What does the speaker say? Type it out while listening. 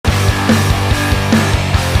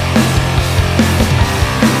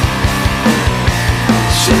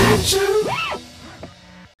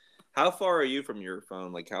How far are you from your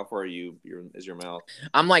phone? Like, how far are you? Is your mouth?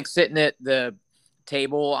 I'm like sitting at the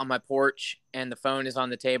table on my porch, and the phone is on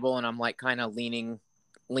the table, and I'm like kind of leaning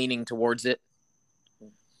towards it.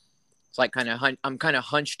 It's like I'm kind of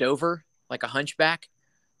hunched over, like a hunchback.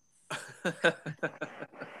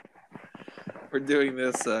 We're doing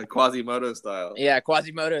this Quasimodo style. Yeah,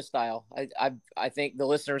 Quasimodo style. I think the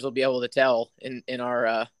listeners will be able to tell in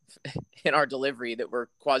our in our delivery that we're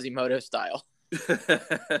Quasimodo style.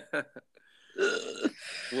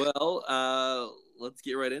 Well, let's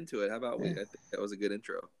get right into it. How about we? I think that was a good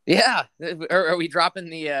intro. Yeah, are we dropping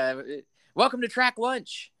the welcome to Track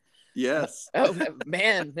Lunch? Yes. Oh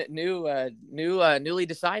man, newly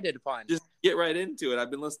decided upon. Just get right into it.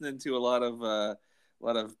 I've been listening to a lot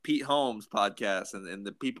of Pete Holmes podcasts, and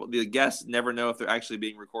the guests never know if they're actually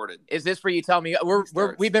being recorded. Is this where you tell me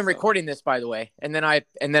we've been recording this, by the way, and then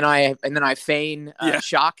I feign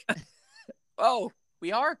shock. Oh,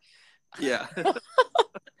 we are. Yeah.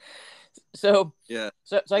 So yeah.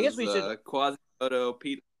 So I guess we should Quasimodo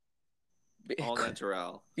Pete all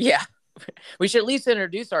natural. Yeah. We should at least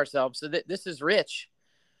introduce ourselves. So that this is Rich.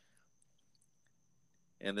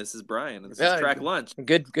 And this is Brian. And this is Track Lunch.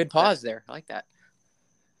 Good pause there. I like that.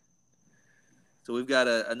 So we've got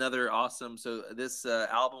another awesome. So this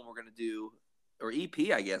album we're going to do, or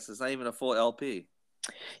EP, I guess. It's not even a full LP.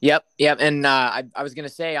 Yep. And I was going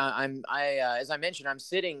to say, as I mentioned, I'm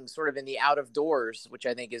sitting sort of in the out of doors, which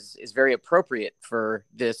I think is very appropriate for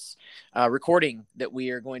this recording that we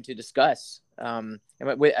are going to discuss. I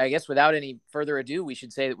guess without any further ado, we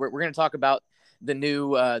should say that we're going to talk about the new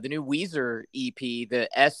Weezer EP, the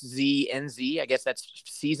SZNZ. I guess that's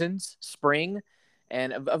Seasons, Spring.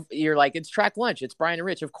 And you're like, it's Track Lunch. It's Brian and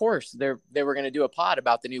Rich. Of course, they were going to do a pod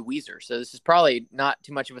about the new Weezer. So this is probably not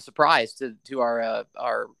too much of a surprise to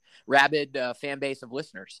our rabid fan base of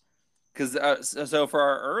listeners. Because so for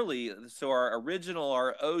our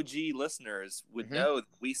our OG listeners would know that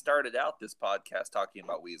we started out this podcast talking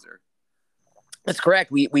about Weezer. That's correct.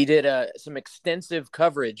 We did some extensive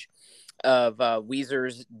coverage of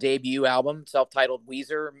Weezer's debut album, self-titled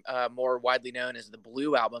Weezer, more widely known as the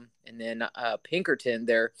Blue Album, and then Pinkerton,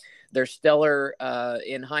 their stellar,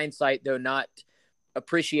 in hindsight, though not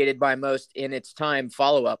appreciated by most in its time,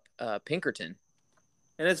 follow-up, Pinkerton.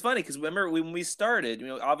 And it's funny because remember when we started,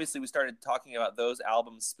 obviously we started talking about those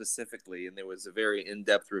albums specifically, and there was a very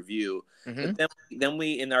in-depth review. Mm-hmm. But then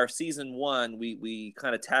we, in our season 1, we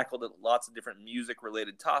kind of tackled lots of different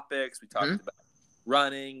music-related topics. We talked about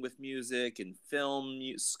running with music and film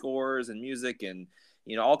scores and music and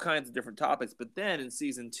all kinds of different topics. But then in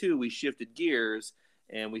season 2 we shifted gears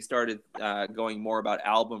and we started going more about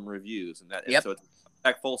album reviews, and so it's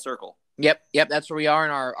back full circle. Yep, that's where we are.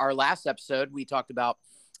 In our last episode we talked about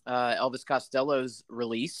Elvis Costello's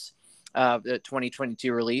release, the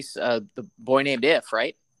 2022 release, The Boy Named If,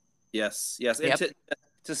 right? Yes. And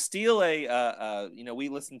to steal we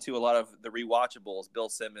listened to a lot of the rewatchables, Bill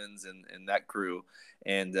Simmons and that crew,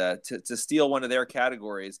 and to steal one of their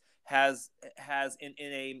categories has in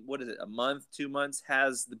a month, 2 months,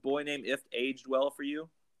 has The Boy Named If aged well for you?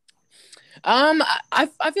 I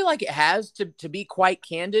feel like it has. To be quite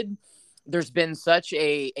candid, there's been such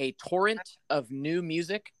a torrent of new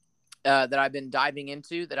music that I've been diving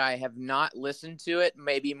into that I have not listened to it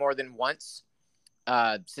maybe more than once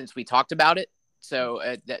since we talked about it. So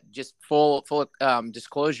that just full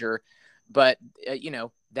disclosure, but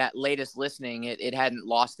that latest listening, it hadn't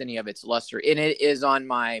lost any of its luster, and it is on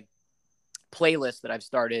my playlist that I've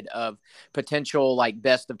started of potential like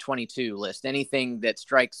best of 22 list. Anything that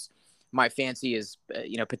strikes my fancy is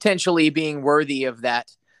potentially being worthy of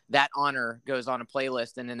that honor goes on a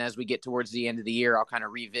playlist, and then as we get towards the end of the year, I'll kind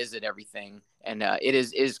of revisit everything, and it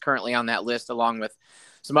is currently on that list along with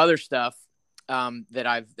some other stuff that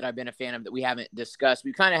I've been a fan of that we haven't discussed.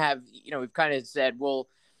 We kind of have, we've kind of said, well,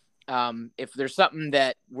 if there's something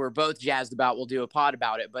that we're both jazzed about, we'll do a pod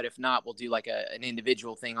about it. But if not, we'll do like an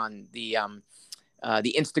individual thing on the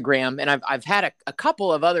Instagram. And I've had a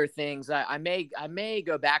couple of other things I may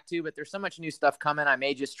go back to, but there's so much new stuff coming. I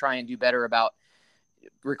may just try and do better about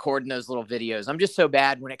recording those little videos. I'm just so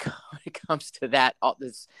bad when it comes to that.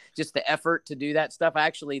 Just the effort to do that stuff.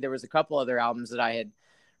 Actually, there was a couple other albums that I had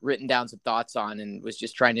written down some thoughts on and was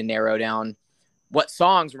just trying to narrow down what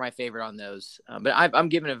songs were my favorite on those. But I'm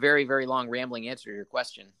giving a very, very long rambling answer to your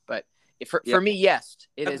question. But for me, yes,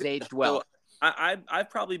 it has aged well. So I've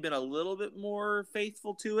probably been a little bit more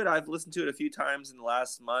faithful to it. I've listened to it a few times in the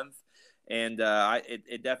last month, and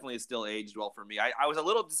it definitely is still aged well for me. I was a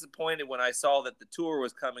little disappointed when I saw that the tour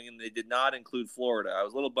was coming and they did not include Florida. I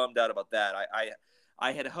was a little bummed out about that.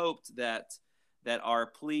 I had hoped that that our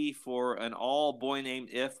plea for an all boy named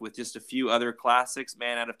If with just a few other classics,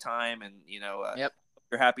 Man Out of Time, and Yep.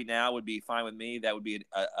 You're Happy Now would be fine with me. That would be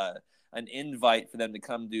an invite for them to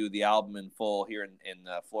come do the album in full here in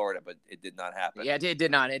Florida, but it did not happen. Yeah, it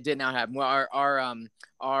did not. It did not happen. Well,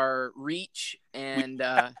 our reach and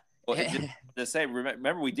Well, just to say,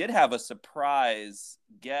 remember we did have a surprise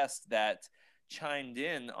guest that chimed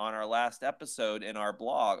in on our last episode in our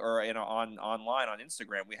blog or online on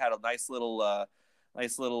Instagram. We had a nice little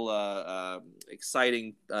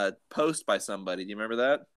exciting post by somebody. Do you remember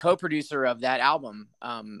that? Co-producer of that album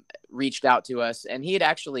reached out to us, and he had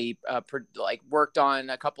actually worked on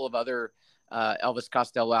a couple of other Elvis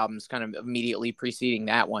Costello albums kind of immediately preceding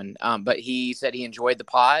that one. But he said he enjoyed the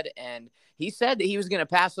pod, and he said that he was going to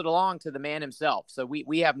pass it along to the man himself. So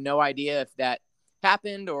we have no idea if that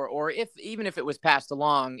happened or if even if it was passed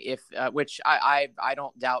along, which I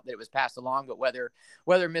don't doubt that it was passed along, but whether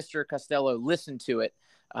Mr. Costello listened to it,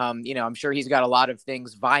 I'm sure he's got a lot of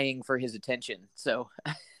things vying for his attention. So,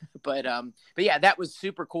 but yeah, that was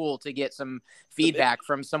super cool to get some feedback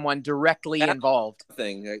from someone directly involved.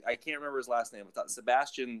 I can't remember his last name. I thought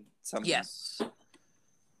Sebastian something. Yes.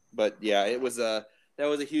 But yeah, that was a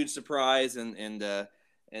huge surprise, and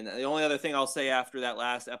the only other thing I'll say after that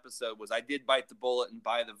last episode was I did bite the bullet and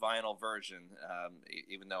buy the vinyl version,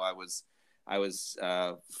 even though I was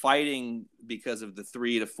fighting because of the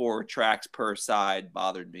 3 to 4 tracks per side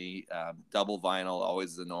bothered me. Double vinyl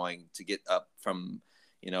always is annoying to get up from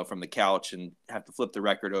the couch and have to flip the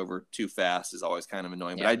record over too fast is always kind of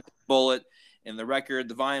annoying. Yeah. But I did bullet, and the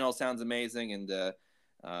vinyl sounds amazing, and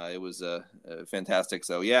it was fantastic.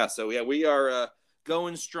 So yeah, we are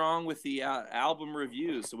going strong with the album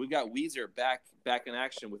reviews. So we've got Weezer back in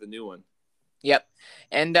action with a new one. Yep.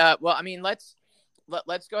 And well, I mean, let's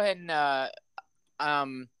go ahead and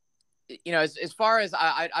as far as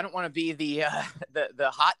I don't want to be the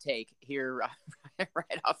hot take here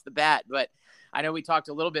right off the bat, but I know we talked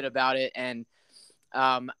a little bit about it, and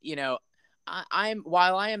while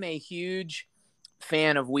I am a huge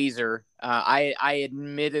fan of Weezer, I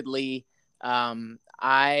admittedly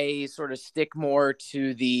I sort of stick more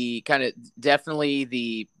to the kind of definitely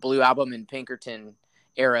the Blue Album and Pinkerton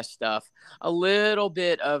era stuff. A little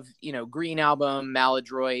bit of, Green Album,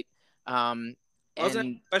 Maladroit. I was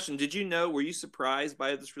asking a question. Were you surprised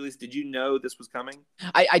by this release? Did you know this was coming?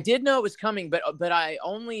 I did know it was coming, but I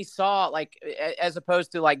only saw, as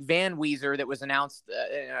opposed to Van Weezer that was announced.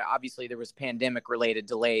 Obviously, there was pandemic related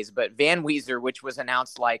delays, but Van Weezer, which was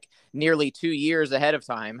announced nearly 2 years ahead of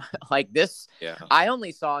time, this. Yeah. I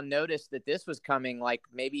only saw notice that this was coming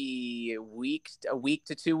maybe a week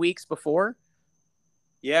to 2 weeks before.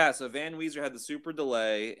 Yeah, so Van Weezer had the super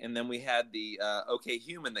delay, and then we had the OK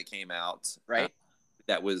Human that came out. Right.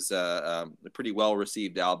 That was a pretty well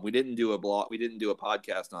received album. We didn't do a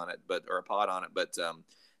podcast on it, or a pod on it, but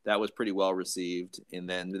that was pretty well received. And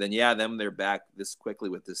then they're back this quickly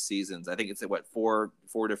with this seasons. I think it's four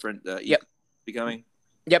different yep. becoming.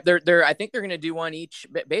 Yep, I think they're going to do one each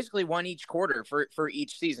quarter for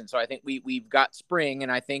each season. So I think we've got spring,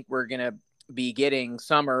 and I think we're going to be getting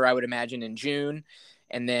summer, I would imagine, in June,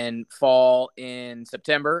 and then fall in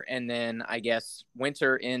September, and then I guess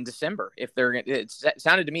winter in December. It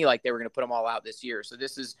sounded to me like they were going to put them all out this year. So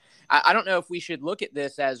this is, I don't know if we should look at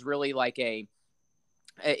this as really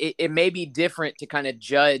it may be different to kind of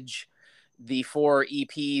judge the 4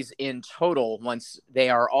 EPs in total once they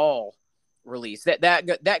are all released.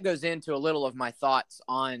 That goes into a little of my thoughts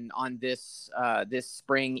on this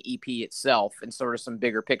spring EP itself and sort of some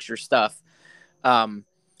bigger picture stuff.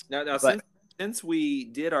 Since we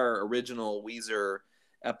did our original Weezer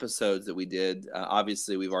episodes that we did,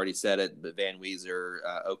 obviously we've already said it, but Van Weezer,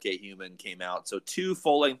 OK Human came out. So 2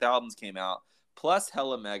 full-length albums came out, plus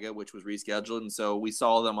Hella Mega, which was rescheduled. And so we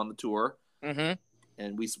saw them on the tour. Mm-hmm.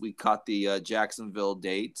 And we caught the Jacksonville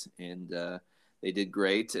date, and they did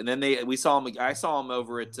great. And then I saw them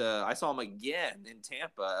over at I saw them again in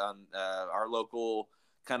Tampa on our local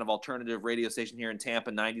kind of alternative radio station here in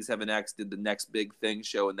Tampa. 97X did the Next Big Thing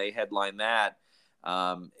show, and they headlined that,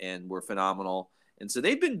 and were phenomenal. And so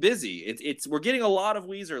they've been busy. We're getting a lot of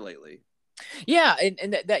Weezer lately. Yeah,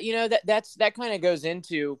 and that kind of goes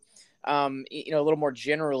into a little more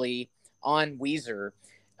generally on Weezer.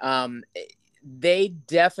 They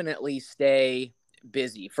definitely stay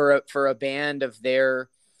busy for a band of their,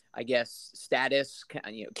 I guess, status,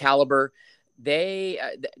 caliber. They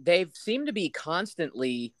seem to be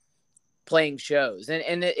constantly playing shows,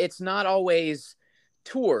 and it's not always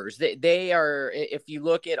tours. They are, if you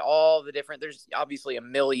look at all the different, there's obviously a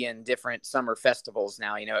million different summer festivals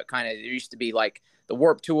now. It used to be like the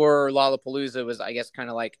Warped Tour, Lollapalooza was, I guess, kind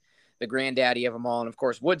of like the granddaddy of them all. And of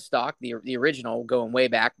course, Woodstock, the original, going way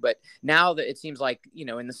back. But now that it seems like,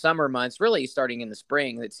 in the summer months, really starting in the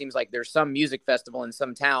spring, it seems like there's some music festival in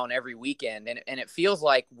some town every weekend. And it feels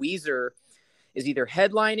like Weezer is either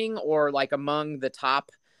headlining or like among the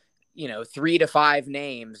top, 3 to 5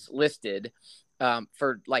 names listed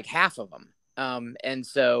for like half of them. And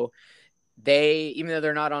so they, even though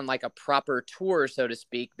they're not on like a proper tour, so to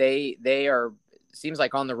speak, they are, seems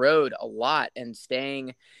like, on the road a lot and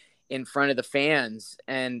staying in front of the fans.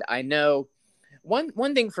 And I know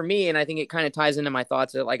one thing for me, and I think it kind of ties into my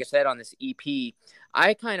thoughts, like I said, on this EP,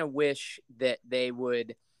 I kind of wish that they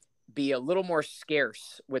would be a little more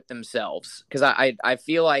scarce with themselves, because I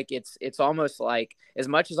feel like it's almost like, as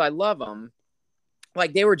much as I love them,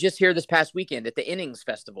 like they were just here this past weekend at the Innings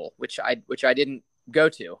Festival, which I didn't go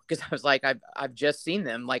to because I was like, I've just seen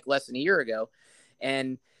them like less than a year ago.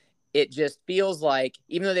 And it just feels like,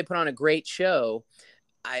 even though they put on a great show,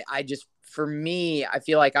 I just, for me, I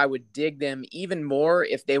feel like I would dig them even more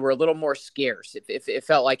if they were a little more scarce, if it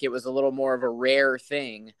felt like it was a little more of a rare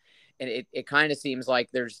thing. And it kind of seems like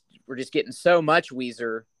we're just getting so much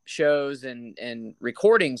Weezer shows and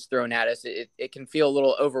recordings thrown at us. It can feel a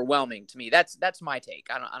little overwhelming to me. That's my take.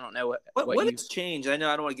 I don't know what has changed. I know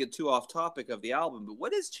I don't want to get too off topic of the album, but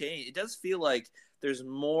what has changed? It does feel like there's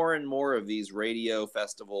more and more of these radio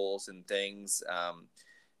festivals and things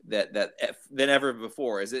that than ever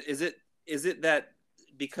before. Is it that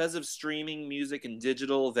because of streaming music and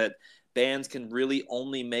digital that bands can really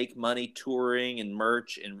only make money touring and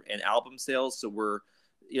merch and album sales? So we're,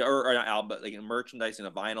 or not album, but like merchandise and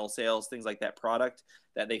vinyl sales, things like that, product,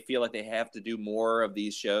 that they feel like they have to do more of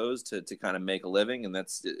these shows to kind of make a living. And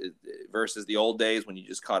that's versus the old days when you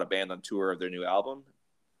just caught a band on tour of their new album.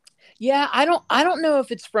 Yeah, I don't know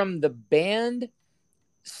if it's from the band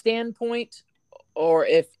standpoint or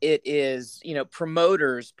if it is,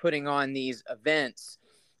 promoters putting on these events,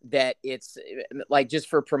 that it's like, just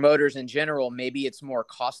for promoters in general, maybe it's more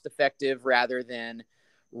cost effective rather than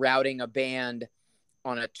routing a band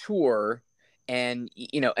on a tour. And,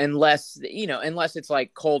 unless it's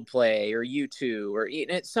like Coldplay or U2 or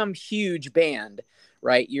it's some huge band,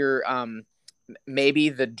 right? You're maybe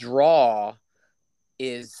the draw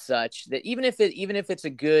is such that even if it's a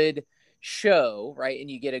good show, right, and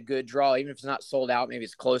you get a good draw, even if it's not sold out, maybe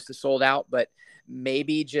it's close to sold out, but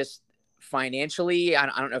maybe just financially, I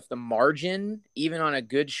don't know if the margin, even on a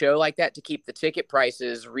good show like that, to keep the ticket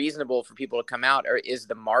prices reasonable for people to come out, or is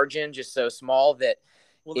the margin just so small that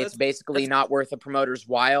it's basically not worth a promoter's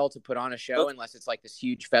while to put on a show unless it's like this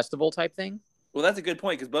huge festival type thing? Well, that's a good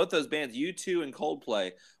point, because both those bands, U2 and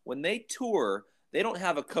Coldplay, when they tour, they don't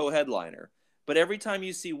have a co-headliner. But every time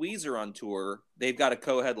you see Weezer on tour, they've got a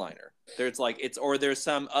co-headliner. There's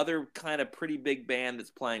some other kind of pretty big band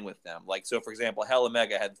that's playing with them. Like, so for example, Hell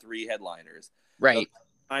Omega had 3 headliners. Right.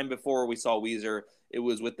 The time before we saw Weezer, it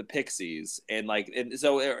was with the Pixies, and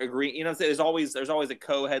so agree. There's always a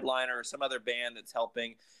co-headliner or some other band that's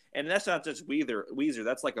helping, and that's not just Weezer.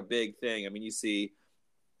 That's like a big thing. I mean, you see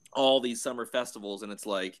all these summer festivals, and it's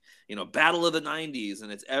like, Battle of the 90s,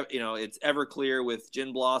 and it's Everclear with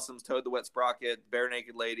Gin Blossoms, Toad the Wet Sprocket, Bare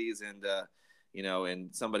Naked Ladies, and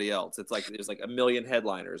and somebody else. It's like there's like a million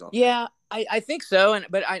headliners on. Yeah, I think so.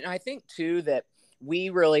 But I think too that we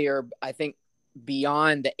really are, I think,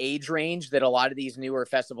 beyond the age range that a lot of these newer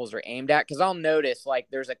festivals are aimed at. Because I'll notice, like,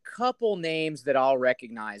 there's a couple names that I'll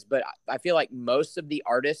recognize, but I feel like most of the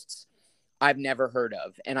artists I've never heard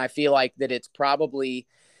of. And I feel like that it's probably,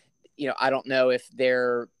 I don't know if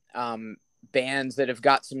they're bands that have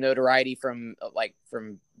got some notoriety from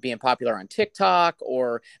being popular on TikTok,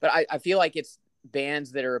 but I feel like it's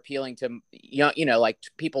bands that are appealing to young, like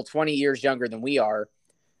people 20 years younger than we are.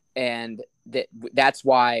 And that's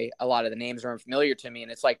why a lot of the names are unfamiliar to me.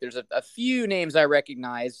 And it's like, there's a few names I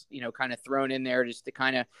recognize, kind of thrown in there just to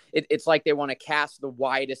kind of, it's like they want to cast the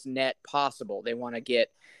widest net possible. They want to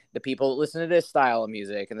get the people that listen to this style of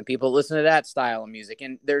music and the people that listen to that style of music.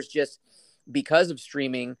 And there's just, because of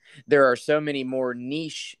streaming, there are so many more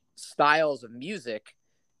niche styles of music,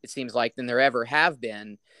 it seems like, than there ever have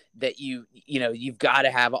been, that you've got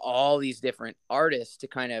to have all these different artists to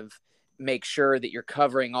kind of make sure that you're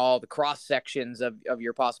covering all the cross sections of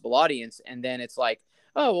your possible audience. And then it's like,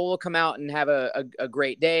 oh, well, we'll come out and have a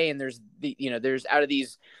great day. And there's there's out of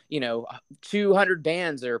these, 200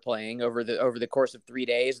 bands that are playing over the course of 3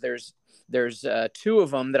 days. There's 2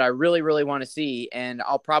 of them that I really, really want to see. And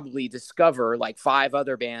I'll probably discover like 5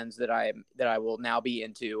 other bands that I will now be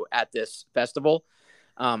into at this festival.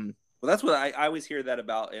 Well, that's what I always hear that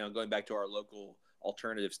about, going back to our local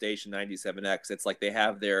alternative station, 97X. It's like they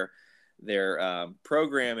have their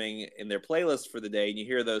programming in their playlist for the day, and you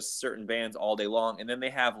hear those certain bands all day long, and then they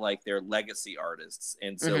have like their legacy artists,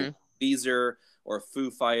 and so Weezer or Foo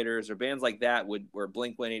Fighters or bands like that where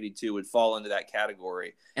Blink-182 would fall into that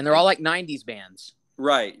category, and they're all like 90s bands,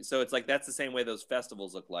 right? So it's like that's the same way those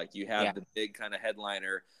festivals look like. You have the big kind of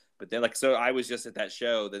headliner, but then like, so I was just at that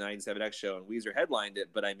show, the 97X show, and Weezer headlined it,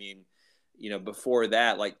 but I mean, before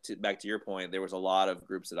that, like back to your point, there was a lot of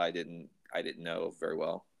groups that I didn't know very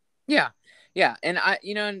well. Yeah. And I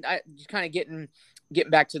just kind of getting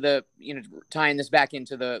back to the, tying this back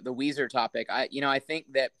into the Weezer topic. I think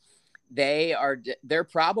that they're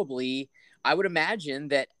probably, I would imagine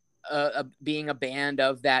that being a band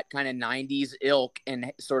of that kind of 90s ilk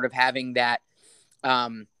and sort of having that,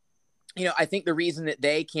 I think the reason that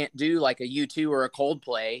they can't do like a U2 or a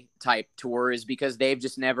Coldplay type tour is because they've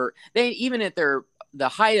just never, even at the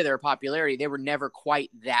height of their popularity, they were never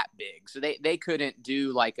quite that big. So they couldn't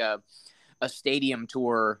do like a stadium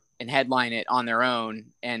tour and headline it on their own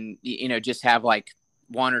and, just have like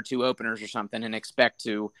one or two openers or something and expect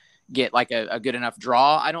to get like a good enough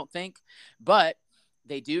draw, I don't think. But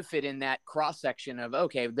they do fit in that cross section of,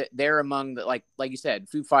 okay, they're among the, like you said,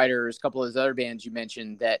 Foo Fighters, a couple of those other bands you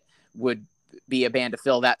mentioned that would be a band to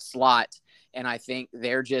fill that slot. And I think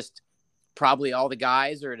they're just probably all the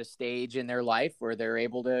guys are at a stage in their life where they're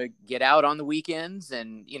able to get out on the weekends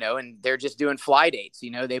and, and they're just doing fly dates.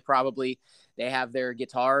 They have their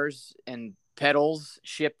guitars and pedals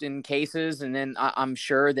shipped in cases. And then I'm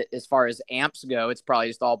sure that as far as amps go, it's probably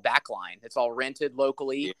just all backline. It's all rented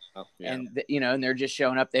locally. And, and they're just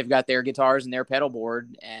showing up. They've got their guitars and their pedal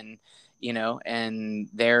board and, and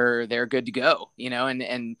they're good to go,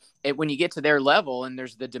 and when you get to their level and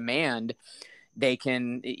there's the demand, they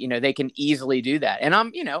can easily do that. And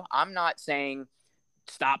I'm not saying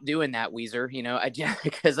stop doing that, Weezer,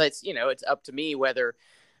 because it's up to me whether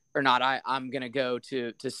or not I'm going to go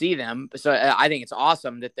to see them. So I think it's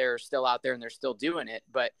awesome that they're still out there and they're still doing it.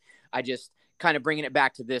 But I just kind of bringing it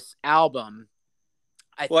back to this album.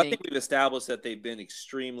 I think we've established that they've been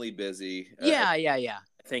extremely busy. Yeah.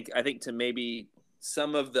 I think to maybe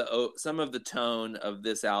some of the tone of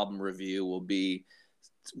this album review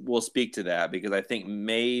will speak to that, because I think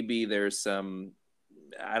maybe there's some,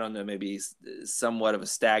 I don't know, maybe somewhat of a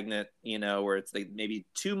stagnant, where it's like maybe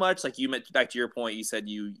too much. Like back to your point, you said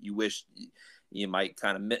you wish you might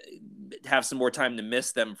kind of have some more time to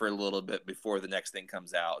miss them for a little bit before the next thing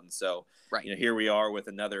comes out. And so, here we are with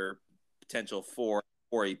another potential four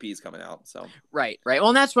EPs coming out. So right. Well,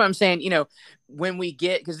 and that's what I'm saying. When we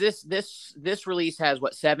get, because this release has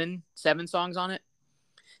what, seven songs on it.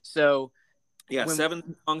 So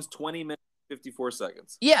 7 songs, 20 minutes, 54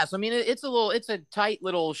 seconds. Yeah, so I mean, it's a tight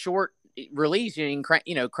little short release. You can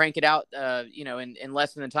crank it out, in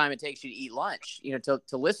less than the time it takes you to eat lunch,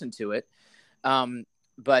 to listen to it.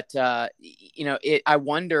 But I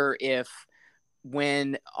wonder if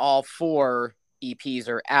when all 4 EPs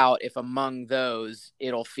are out, if among those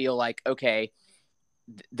it'll feel like, okay,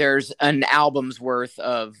 there's an album's worth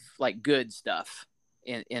of like good stuff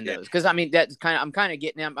in those. Because I mean, that's I'm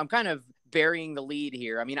kind of burying the lead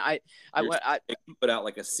here. I mean, I put out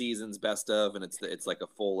like a season's best of, and it's like a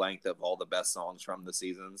full length of all the best songs from the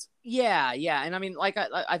seasons. Yeah, and I mean, like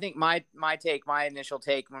I think my initial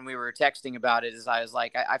take when we were texting about it is I was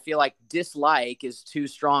like, I feel like dislike is too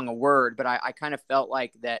strong a word, but I kind of felt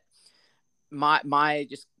like that my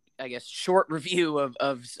just, I guess, short review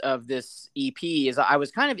of this EP is I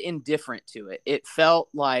was kind of indifferent to it. It felt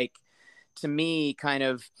like, to me, kind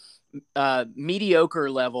of mediocre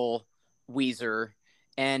level Weezer,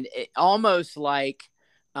 and it almost like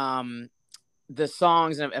the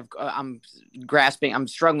songs I'm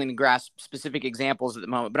struggling to grasp specific examples at the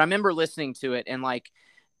moment, but I remember listening to it and like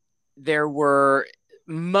there were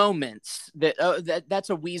moments that's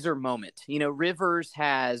a Weezer moment. Rivers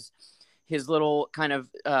has his little kind of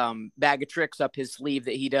bag of tricks up his sleeve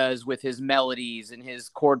that he does with his melodies and his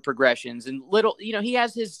chord progressions and little, he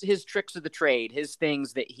has his tricks of the trade, his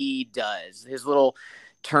things that he does, his little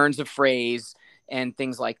turns of phrase and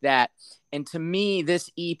things like that. And to me, this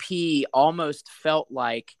EP almost felt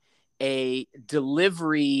like a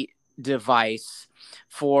delivery device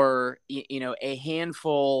for, a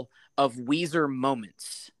handful of Weezer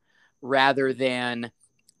moments rather than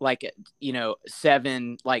like,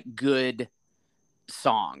 7 like good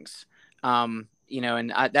songs. And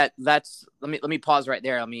that's let me pause right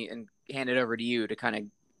there. And hand it over to you to kind of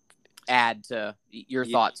add to your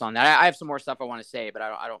thoughts on that. I have some more stuff I want to say, but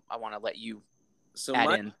I want to let you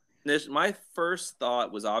add in. My first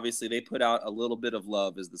thought was, obviously they put out A Little Bit of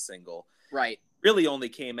Love as the single. Right. really only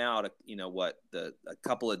came out, a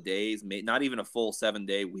couple of days, not even a full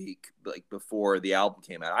 7-day week, like before the album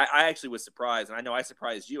came out. I actually was surprised, and I know I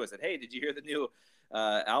surprised you. I said, "Hey, did you hear the new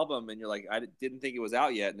album?" And you're like, "I didn't think it was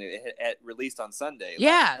out yet," and it released on Sunday.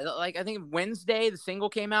 Yeah, like I think Wednesday the single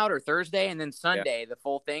came out, or Thursday, and then Sunday the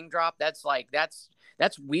full thing dropped. That's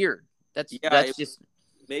weird. That's just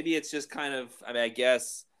maybe it's just kind of. I mean, I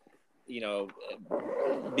guess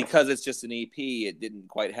because it's just an EP, it didn't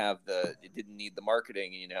quite have it didn't need the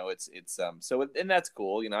marketing. And that's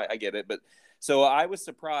cool. I get it, but. So I was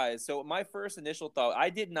surprised. So my first initial thought,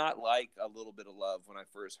 I did not like A Little Bit of Love when I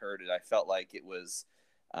first heard it. I felt like it was,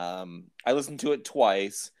 I listened to it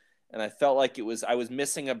twice, and I felt like I was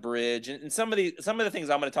missing a bridge. And some of the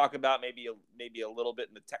things I'm going to talk about, maybe a little bit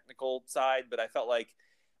in the technical side, but I felt like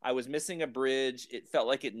I was missing a bridge. It felt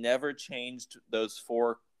like it never changed those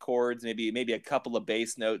 4 chords, maybe a couple of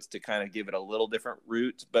bass notes to kind of give it a little different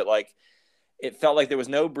root, but like it felt like there was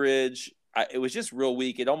no bridge. It was just real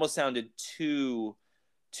weak. It almost sounded too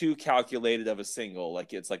calculated of a single.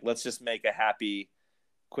 Like it's like, let's just make a happy,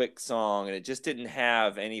 quick song. And it just didn't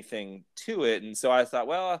have anything to it. And so I thought,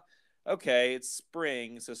 well, okay, it's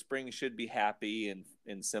spring. So spring should be happy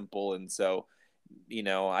and simple. And so,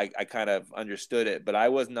 I kind of understood it, but I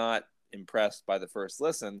was not impressed by the first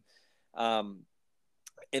listen. And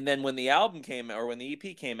then when the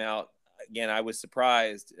EP came out, again, I was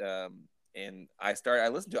surprised. And I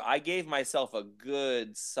listened to it. I gave myself a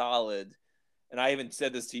good solid, and I even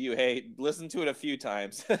said this to you, hey, listen to it a few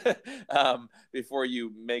times before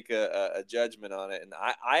you make a judgment on it. And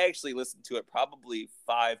I actually listened to it probably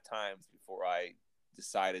 5 times before I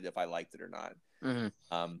decided if I liked it or not.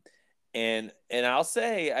 Mm-hmm. And I'll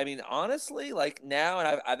say, I mean, honestly, like now,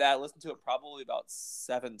 and I've listened to it probably about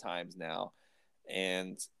 7 times now.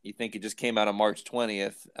 And you think it just came out on March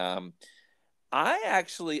 20th. I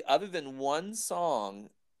actually, other than one song,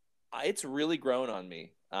 it's really grown on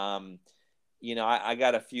me. I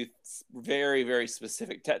got a few very, very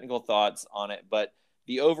specific technical thoughts on it, but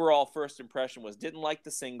the overall first impression was didn't like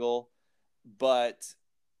the single, but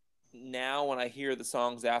now when I hear the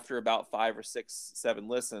songs after about 5 or 6, 7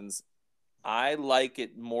 listens, I like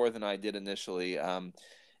it more than I did initially. And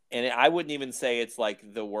I wouldn't even say it's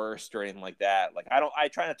like the worst or anything like that. Like I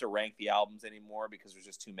try not to rank the albums anymore because there's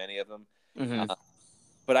just too many of them. Mm-hmm.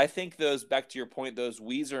 But I think back to your point, those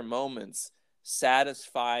Weezer moments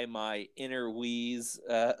satisfy my inner Weez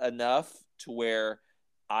enough to where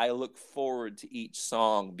I look forward to each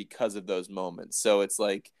song because of those moments. So it's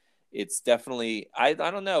like, it's definitely, I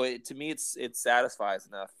don't know. To me, it satisfies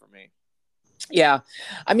enough for me. Yeah.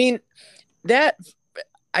 I mean,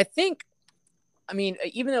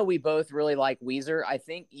 even though we both really like Weezer, I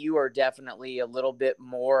think you are definitely a little bit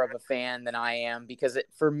more of a fan than I am, because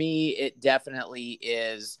for me, it definitely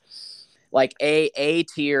is like a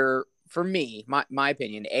tier for me, my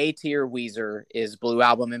opinion, A tier Weezer is Blue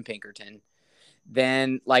Album and Pinkerton.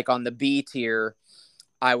 Then like on the B tier,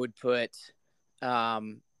 I would put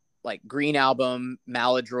like Green Album,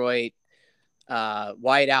 Maladroit,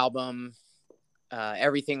 White Album,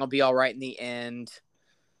 Everything Will Be All Right in the End.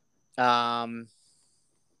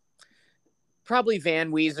 Probably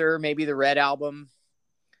Van Weezer, maybe the Red Album.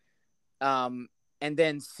 And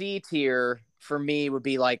then C tier for me would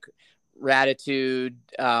be like Ratitude,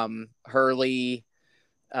 Hurley,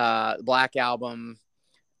 Black Album,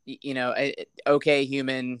 Okay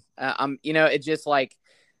Human. It's just like,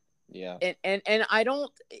 yeah. And I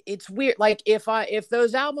don't, it's weird. Like if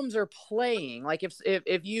those albums are playing, like if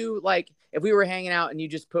we were hanging out and you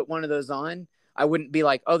just put one of those on, I wouldn't be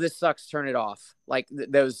like, oh, this sucks, turn it off. Like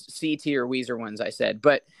those C tier Weezer ones I said.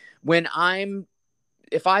 But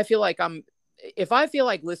if I feel like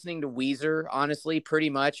listening to Weezer, honestly, pretty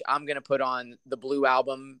much I'm going to put on the Blue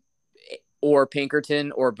Album or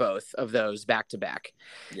Pinkerton or both of those back to back.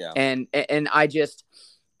 Yeah. And I just,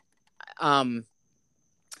 and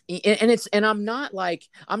I'm not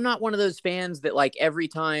one of those fans that like every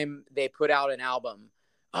time they put out an album,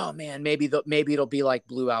 oh man, maybe it'll be like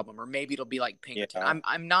Blue Album, or maybe it'll be like Pinkerton. Yeah.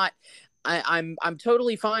 I'm not. I'm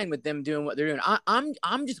totally fine with them doing what they're doing.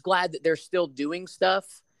 I'm just glad that they're still doing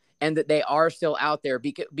stuff and that they are still out there,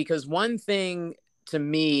 because one thing to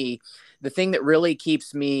me, the thing that really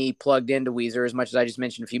keeps me plugged into Weezer, as much as I just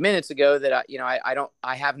mentioned a few minutes ago, that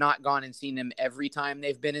I have not gone and seen them every time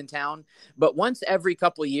they've been in town, but once every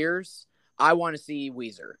couple of years, I want to see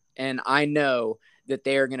Weezer, and I know that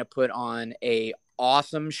they are going to put on a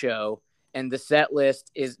awesome show, and the set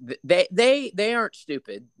list is they aren't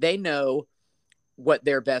stupid. They know what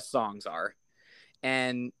their best songs are,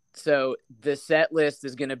 and so the set list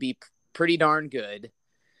is going to be pretty darn good.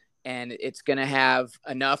 and it's going to have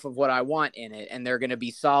enough of what I want in it, and they're going to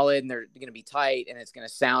be solid, and they're going to be tight, and it's going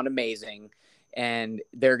to sound amazing, and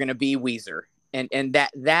they're going to be Weezer. And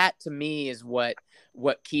that to me is what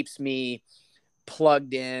keeps me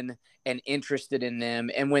plugged in and interested in them.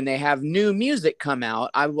 And when they have new music come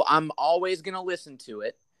out, I'm always going to listen to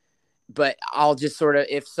it, but I'll just sort of,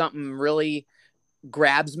 if something really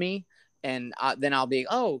grabs me, and then I'll be,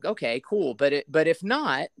 oh, okay, cool. But if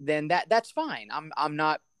not, then that's fine. I'm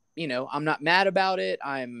not, I'm not mad about it.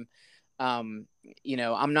 I'm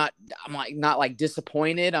not like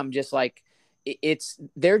disappointed. I'm just like,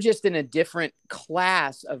 they're just in a different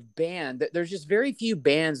class of band. There's just very few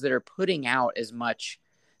bands that are putting out as much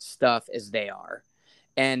stuff as they are,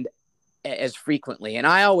 and as frequently. And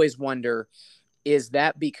I always wonder, is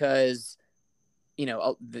that because,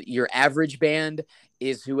 your average band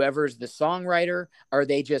is whoever's the songwriter? Are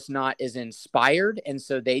they just not as inspired, and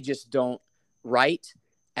so they just don't write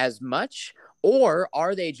as much? Or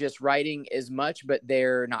are they just writing as much, but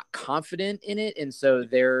they're not confident in it, and so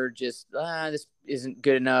they're just, this isn't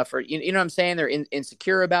good enough? Or, you know what I'm saying? They're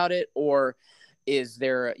insecure about it. Or is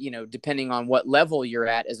there, depending on what level you're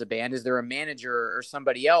at as a band, is there a manager or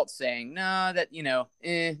somebody else saying, no, that,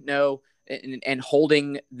 no, and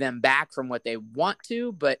holding them back from what they want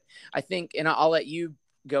to? But I think, and I'll let you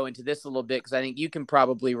go into this a little bit, because I think you can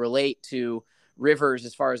probably relate to Rivers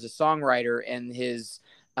as far as a songwriter and his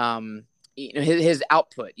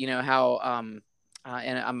output, how,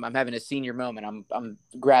 and I'm having a senior moment. I'm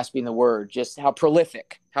grasping the word, just how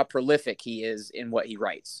prolific he is in what he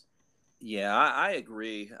writes. Yeah, I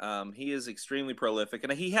agree. He is extremely prolific,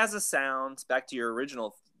 and he has a sound. Back to your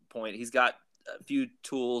original point, he's got a few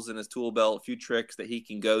tools in his tool belt, a few tricks that he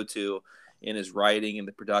can go to in his writing and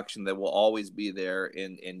the production that will always be there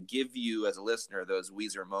and give you as a listener those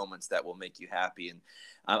Weezer moments that will make you happy. And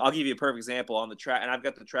I'll give you a perfect example on the track, and I've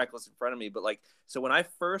got the track list in front of me. But so when I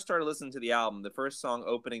first started listening to the album, the first song,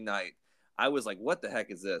 Opening Night, I was like, what the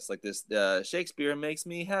heck is this? Like this, Shakespeare makes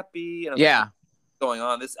me happy. And yeah. Like, what's going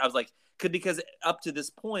on? I was like, because up to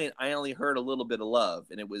this point, I only heard a little bit of Love,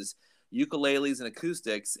 and it was ukuleles and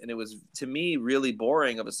acoustics, and it was, to me, really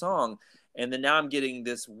boring of a song. And then now I'm getting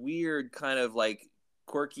this weird kind of like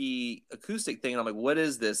quirky acoustic thing, and I'm like, what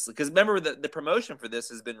is this? Because remember, the promotion for this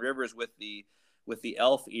has been Rivers with the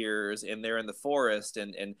elf ears, and they're in the forest,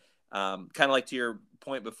 and kind of like to your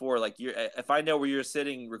point before, like, if I know where you're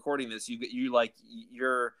sitting recording this, you like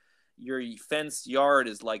your fenced yard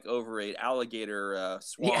is like over a alligator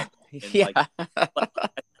swamp. Yeah. And like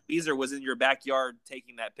Weezer was in your backyard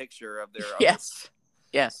taking that picture of their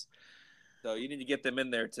yes. So you need to get them in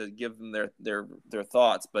there to give them their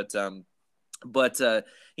thoughts. But so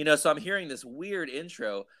I'm hearing this weird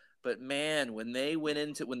intro, but man, when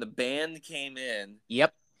the band came in,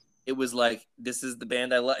 yep, it was like, this is the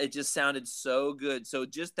band I love. It just sounded so good. So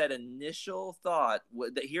just that initial thought,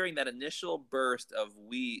 hearing that initial burst of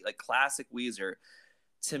classic Weezer,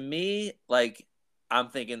 to me, like, I'm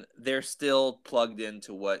thinking they're still plugged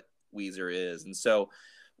into what Weezer is. And so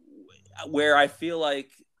where I feel like,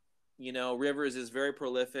 Rivers is very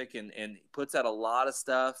prolific and puts out a lot of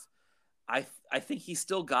stuff, I think he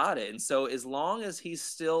still got it. And so as long as he's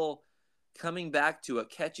still coming back to a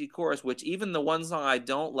catchy chorus, which even the one song I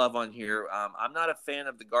don't love on here, I'm not a fan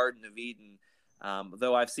of the Garden of Eden,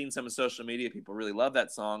 though I've seen some of social media people really love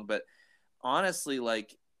that song. But honestly,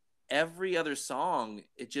 like, every other song,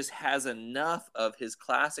 it just has enough of his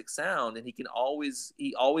classic sound, and he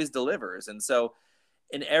always delivers. And so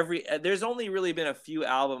there's only really been a few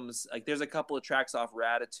albums, like there's a couple of tracks off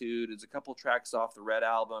Raditude, there's a couple of tracks off the Red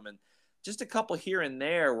album, and just a couple here and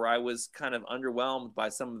there where I was kind of underwhelmed by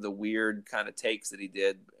some of the weird kind of takes that he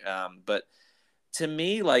did. But to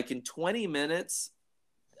me, like, in 20 minutes,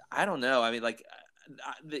 I don't know. I mean, like,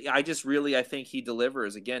 I think he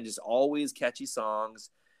delivers. Again, just always catchy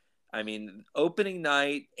songs. I mean, Opening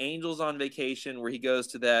Night, Angels on Vacation, where he goes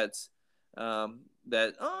to that on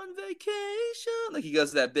vacation, like he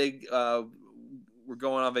goes to that big, we're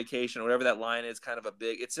going on vacation, or whatever that line is, kind of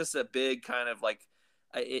it's just a big kind of like,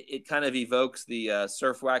 it kind of evokes the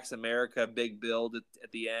Surf Wax America big build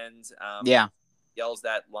at the end. Yeah. Yells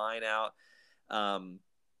that line out.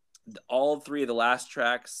 All three of the last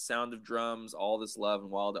tracks, Sound of Drums, All This Love,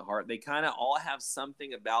 and Wild at Heart, they kind of all have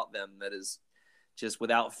something about them that is just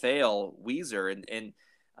without fail Weezer. And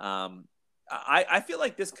I feel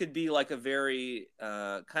like this could be like a very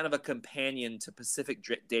kind of a companion to Pacific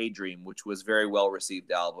Daydream, which was very well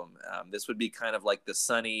received album. This would be kind of like the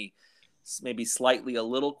sunny, maybe slightly a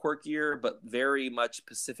little quirkier, but very much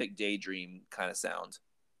Pacific Daydream kind of sound.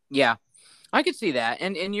 Yeah, I could see that.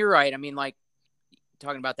 And you're right. I mean, like,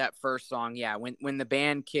 talking about that first song, yeah, when the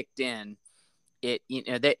band kicked in,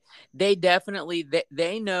 they definitely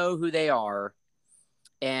they know who they are,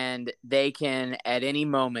 and they can at any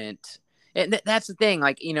moment. And that's the thing.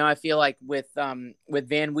 Like, I feel like with Van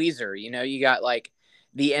Weezer, you got like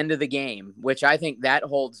The End of the Game, which I think that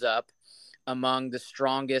holds up among the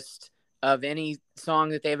strongest of any song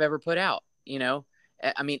that they've ever put out.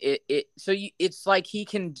 I mean, it's like he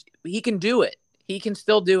can do it. He can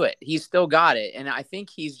still do it. He's still got it. And I think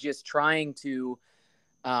he's just trying to,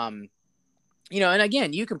 and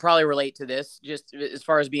again, you can probably relate to this just as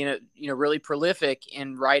far as being really prolific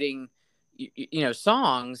in writing,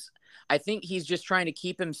 songs. I think he's just trying to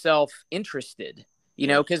keep himself interested,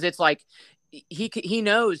 because it's like he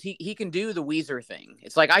knows he can do the Weezer thing.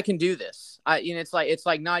 It's like, I can do this. It's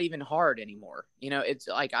like not even hard anymore. It's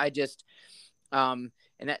like, I just, and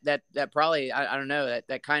that probably, I don't know,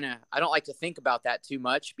 that kind of, I don't like to think about that too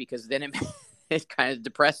much, because then it's kind of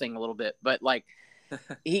depressing a little bit, but like,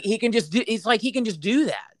 he can just do, it's like, he can just do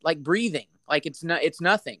that, like breathing, like it's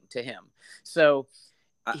nothing to him. So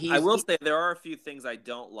I will say there are a few things I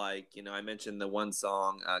don't like. I mentioned the one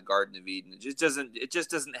song, Garden of Eden. It just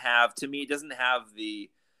doesn't have, to me, it doesn't have the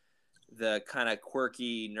kind of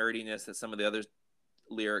quirky nerdiness that some of the other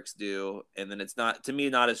lyrics do. And then it's not, to me,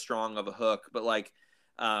 not as strong of a hook, but like,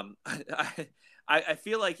 I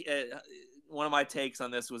feel like one of my takes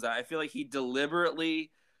on this was, I feel like he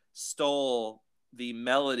deliberately stole the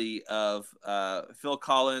melody of Phil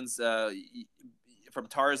Collins from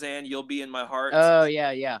Tarzan, "You'll Be in My Heart." Oh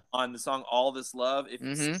yeah. On the song "All This Love,"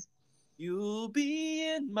 if you'll be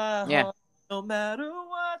in my heart, no matter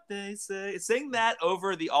what they say. Sing that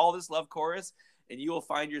over the "All This Love" chorus, and you will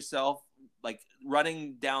find yourself like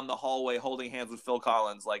running down the hallway, holding hands with Phil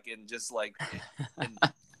Collins, like in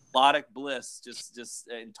melodic bliss, just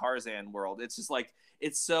in Tarzan world. It's just like,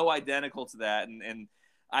 it's so identical to that, and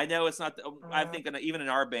I know it's not. I think even in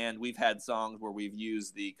our band, we've had songs where we've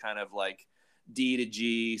used the kind of like D to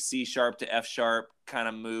G, C sharp to F sharp kind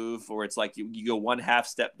of move, where it's like you go one half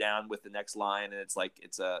step down with the next line, and it's like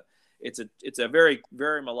it's a very,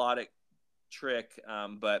 very melodic trick.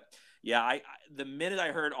 But yeah, the minute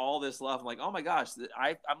I heard "All This Love," I'm like, oh my gosh,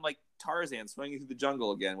 I'm like Tarzan swinging through the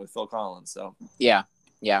jungle again with Phil Collins. So yeah.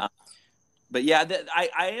 But yeah,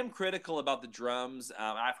 I am critical about the drums.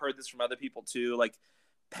 I've heard this from other people too. Like,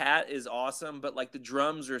 Pat is awesome, but like the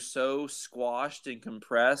drums are so squashed and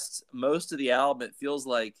compressed. Most of the album, it feels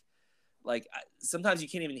like sometimes you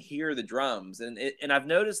can't even hear the drums. And I've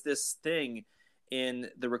noticed this thing in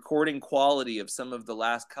the recording quality of some of the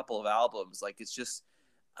last couple of albums. Like, it's just,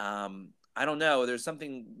 I don't know. There's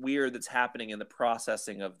something weird that's happening in the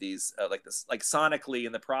processing of these, like sonically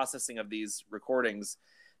in the processing of these recordings.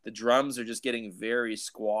 The drums are just getting very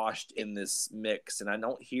squashed in this mix, and I'm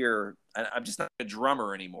just not a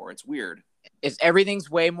drummer anymore. It's weird. Everything's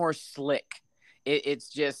way more slick. It's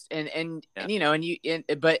just, and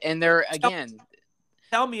there again.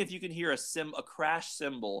 Tell me if you can hear a crash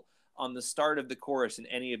cymbal on the start of the chorus in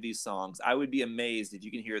any of these songs. I would be amazed if you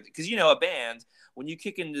can hear it, because a band, when you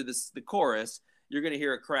kick into the chorus, you're going to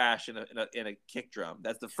hear a crash in a kick drum.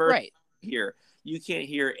 That's the first right. Here, you can't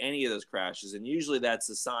hear any of those crashes, and usually that's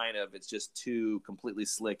a sign of it's just too completely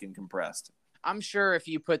slick and compressed. I'm sure if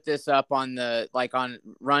you put this up on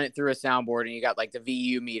run it through a soundboard, and you got like the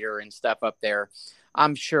VU meter and stuff up there,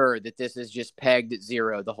 I'm sure that this is just pegged at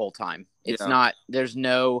 0 the whole time. It's not, there's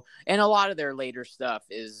no, and a lot of their later stuff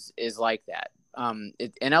is like that. And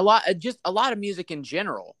a lot of music in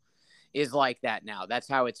general is like that now. That's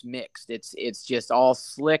how it's mixed. It's just all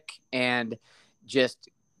slick and just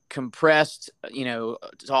compressed, to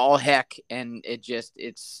all heck, and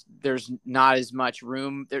there's not as much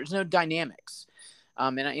room. There's no dynamics.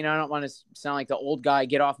 And I don't want to sound like the old guy,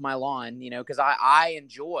 get off my lawn, because I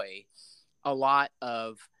enjoy a lot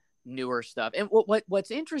of newer stuff. And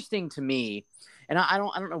what's interesting to me, and I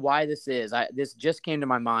don't know why this is, this just came to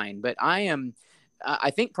my mind, but I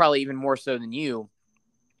think probably even more so than you,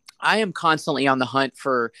 I am constantly on the hunt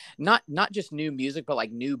for not just new music, but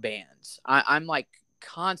like new bands. I'm like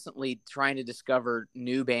constantly trying to discover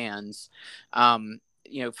new bands,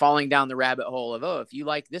 falling down the rabbit hole of, if you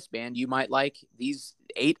like this band, you might like these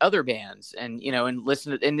 8 other bands, and and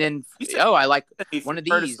listen to, and then I like one of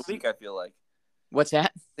these a week. I feel like, what's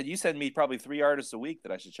that? That you send me probably 3 artists a week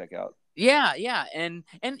that I should check out. Yeah, and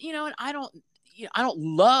and I don't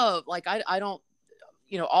love, like, I don't,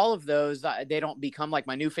 all of those, they don't become like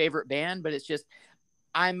my new favorite band, but it's just,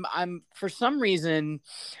 I'm for some reason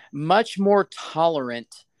much more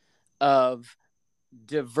tolerant of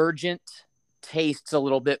divergent tastes a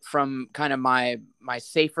little bit from kind of my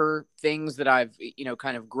safer things that I've,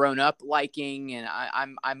 kind of grown up liking. And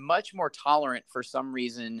I'm much more tolerant for some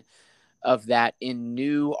reason of that in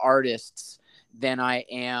new artists than I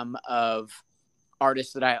am of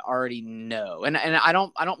artists that I already know. And I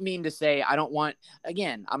don't mean to say I don't want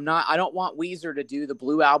Weezer to do the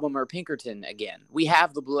Blue Album or Pinkerton again. We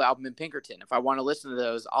have the Blue Album and Pinkerton. If I want to listen to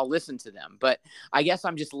those, I'll listen to them. But I guess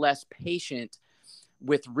I'm just less patient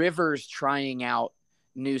with Rivers trying out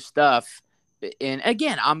new stuff. And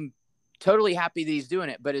again, I'm totally happy that he's doing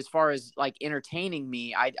it. But as far as like entertaining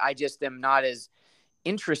me, I just am not as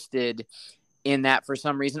interested in that for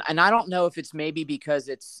some reason. And I don't know if it's maybe because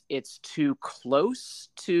it's too close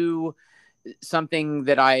to something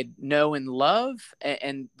that I know and love,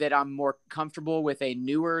 and that I'm more comfortable with a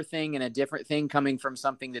newer thing and a different thing coming from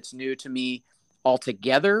something that's new to me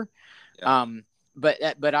altogether. Yeah.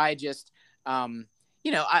 But I just,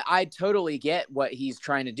 I totally get what he's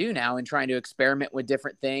trying to do now and trying to experiment with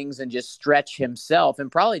different things and just stretch himself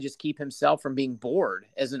and probably just keep himself from being bored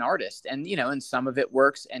as an artist. And, and some of it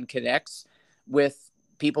works and connects with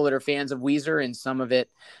people that are fans of Weezer, and some of it,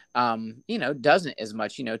 doesn't as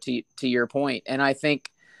much, to your point. And I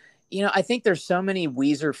think there's so many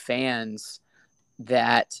Weezer fans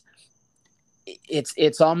that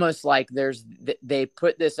it's almost like they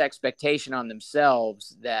put this expectation on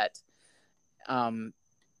themselves that,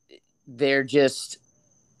 they're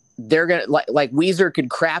gonna like Weezer could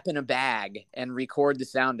crap in a bag and record the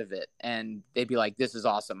sound of it, and they'd be like, "This is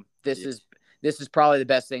awesome. This is probably the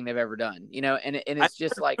best thing they've ever done." And it's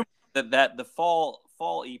just like that the fall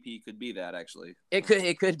EP could be that actually. It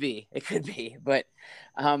could be, but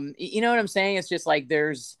you know what I'm saying? It's just like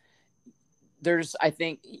there's I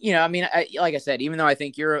think, like I said, even though I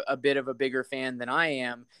think you're a bit of a bigger fan than I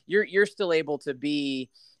am, you're still able to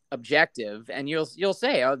be objective, and you'll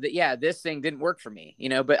say, oh, yeah, this thing didn't work for me,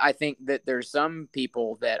 but I think that there's some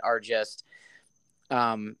people that are just,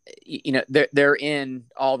 they're in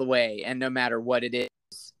all the way, and no matter what it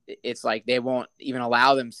is, it's like they won't even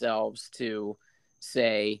allow themselves to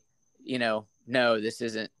say, no, this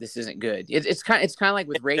isn't good. It's kind of like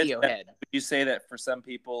with Radiohead. You say that for some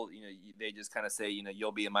people, they just kind of say,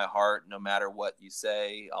 you'll be in my heart no matter what you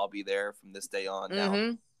say. I'll be there from this day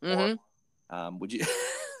on. Would you?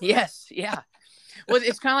 Yes. Yeah. Well,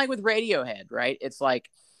 it's kind of like with Radiohead, right? It's like,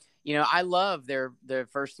 I love their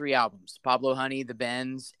first three albums, Pablo Honey, The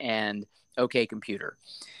Bends, and OK Computer.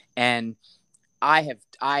 And I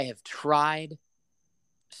have tried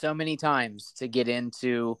so many times to get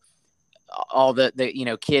into all the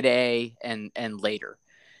Kid A and later.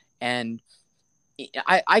 And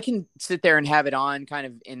I can sit there and have it on kind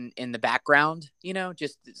of in the background,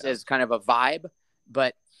 just as kind of a vibe,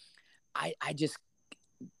 but I just,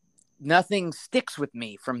 nothing sticks with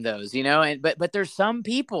me from those, but there's some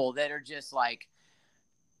people that are just like,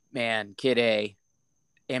 man, Kid A,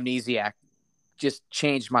 Amnesiac just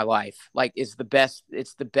changed my life. Like it's the best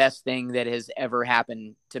thing that has ever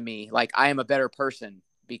happened to me. Like I am a better person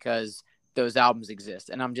because those albums exist.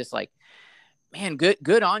 And I'm just like, man,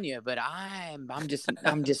 good on you. But I'm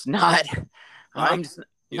just not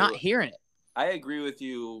hearing it. I agree with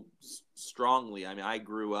you strongly. I mean, I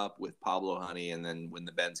grew up with Pablo Honey, and then when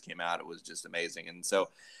the Bends came out, it was just amazing. And so,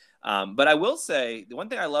 but I will say the one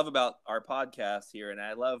thing I love about our podcast here, and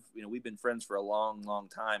I love, we've been friends for a long, long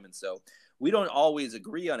time. And so we don't always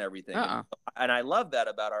agree on everything. And I love that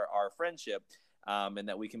about our friendship, and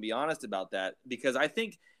that we can be honest about that, because I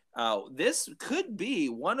think this could be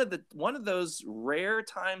one of those rare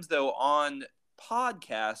times though on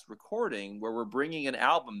podcast recording where we're bringing an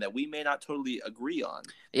album that we may not totally agree on.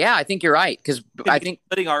 Yeah, I think you're right, because I think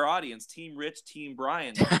splitting our audience, Team Rich, Team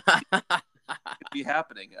Brian, could be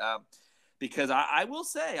happening. Because I will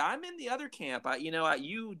say I'm in the other camp.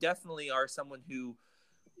 You definitely are someone who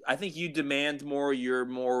I think you demand more.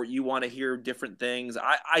 You want to hear different things.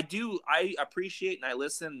 I appreciate and I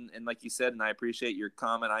listen, and like you said, and I appreciate your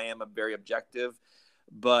comment. I am a very objective,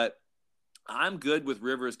 but I'm good with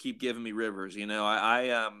Rivers. Keep giving me Rivers.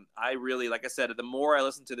 I really, like I said, the more I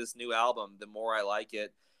listen to this new album, the more I like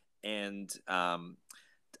it. And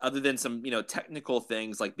other than some, technical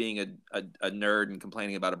things like being a nerd and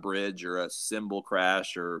complaining about a bridge or a cymbal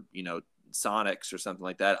crash or, Sonics or something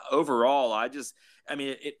like that. Overall,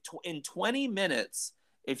 in 20 minutes,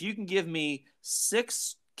 if you can give me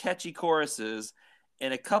 6 catchy choruses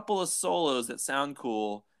and a couple of solos that sound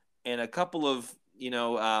cool and a couple of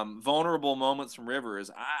vulnerable moments from Rivers,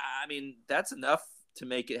 I mean, that's enough to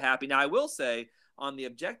make it happy. Now, I will say, on the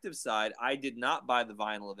objective side, I did not buy the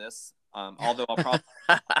vinyl of this, although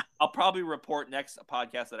I'll probably report next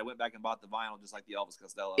podcast that I went back and bought the vinyl, just like the Elvis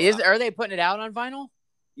Costello. Are they putting it out on vinyl?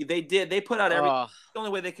 They did. They put out everything. Oh. The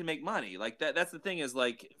only way they can make money, like that. That's the thing is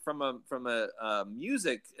like from a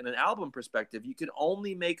music and an album perspective, you can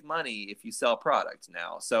only make money if you sell product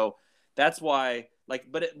now. So that's why. Like,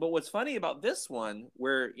 but what's funny about this one,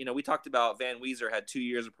 where we talked about Van Weezer had 2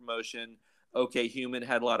 years of promotion. OK Human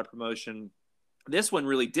had a lot of promotion. This one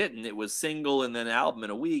really didn't. It was single and then album in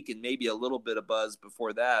a week, and maybe a little bit of buzz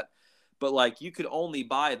before that. But like you could only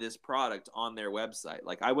buy this product on their website.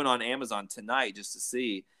 Like I went on Amazon tonight just to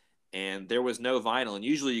see, and there was no vinyl. And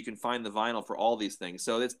usually you can find the vinyl for all these things.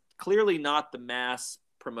 So it's clearly not the mass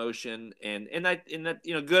promotion, and that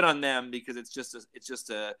good on them, because it's just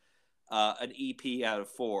an EP out of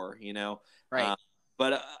 4. Right.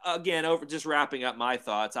 But again, just wrapping up my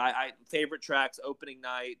thoughts. I favorite tracks: Opening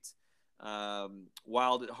Night,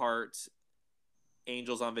 Wild at Heart,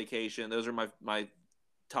 Angels on Vacation. Those are my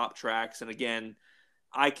top tracks. And again,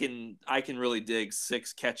 I can really dig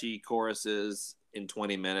 6 catchy choruses in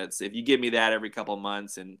 20 minutes. If you give me that every couple of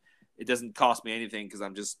months, and it doesn't cost me anything because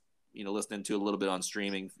I'm just listening to a little bit on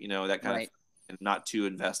streaming, that kind of, and not too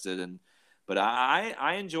invested. But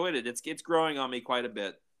I enjoyed it. It's growing on me quite a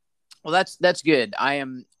bit. Well, that's good. I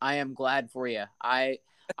am glad for you. I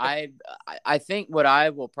think what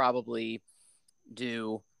I will probably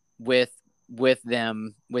do with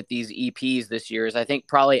them, with these EPs this year, is I think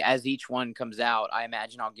probably as each one comes out, I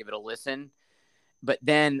imagine I'll give it a listen. But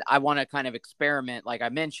then I want to kind of experiment, like I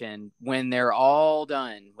mentioned, when they're all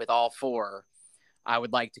done with all 4, I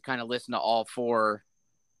would like to kind of listen to all 4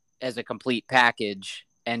 as a complete package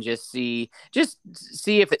and just see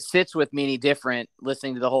if it sits with me any different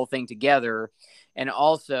listening to the whole thing together. And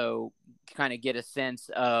also kind of get a sense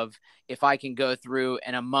of if I can go through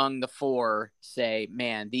and among the 4 say,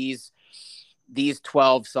 man, these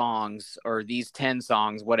 12 songs or these 10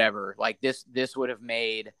 songs, whatever, like this would have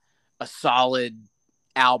made a solid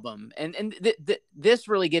album. And this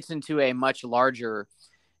really gets into a much larger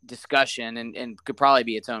discussion and could probably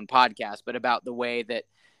be its own podcast, but about the way that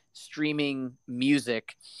streaming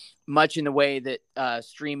music, much in the way that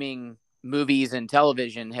streaming movies and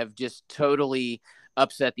television have just totally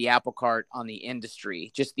upset the apple cart on the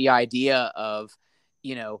industry. Just the idea of,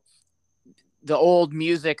 the old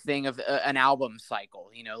music thing of an album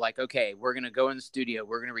cycle, like, okay, we're going to go in the studio,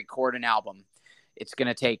 we're going to record an album. It's going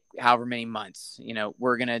to take however many months,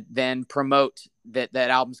 we're going to then promote that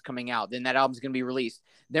album's coming out. Then that album's going to be released.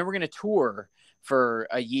 Then we're going to tour for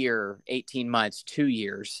a year, 18 months, 2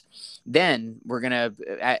 years. Then we're going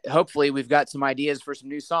to, hopefully we've got some ideas for some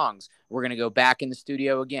new songs. We're going to go back in the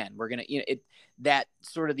studio again. We're going to, that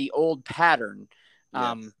sort of the old pattern.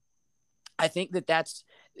 Yeah. I think that's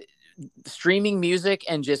streaming music,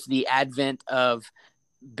 and just the advent of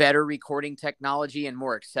better recording technology and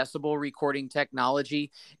more accessible recording technology,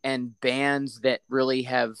 and bands that really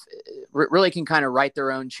can kind of write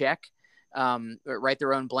their own check, write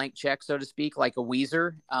their own blank check, so to speak, like a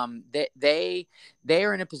Weezer. They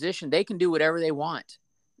are in a position, they can do whatever they want.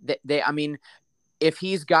 I mean, if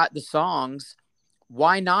he's got the songs,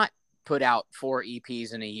 why not put out 4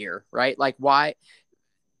 EPs in a year, right? Like why,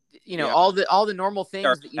 all the normal things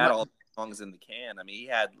that had all songs in the can. I mean,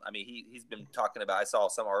 he's been talking about, I saw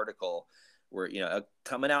some article where,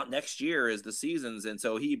 coming out next year is the seasons. And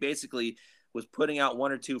so he basically was putting out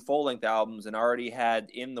 1 or 2 full-length albums and already had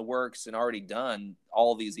in the works and already done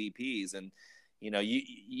all these EPs. And,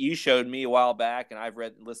 you showed me a while back, and I've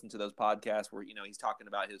read and listened to those podcasts where, he's talking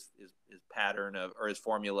about his pattern or his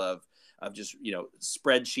formula of just,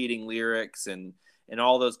 spreadsheeting lyrics and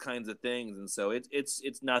all those kinds of things. And so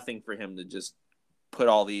it's nothing for him to just put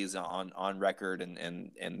all these on record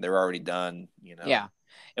and they're already done, Yeah.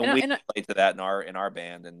 And we relate to that in our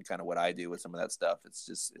band, and kind of what I do with some of that stuff.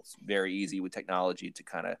 It's very easy with technology to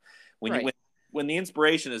kind of when the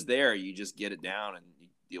inspiration is there, you just get it down and you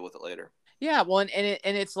deal with it later. Yeah. Well, and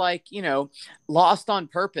it's like, Lost on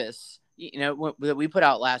Purpose, that we put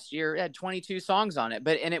out last year, it had 22 songs on it.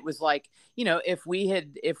 And it was like, if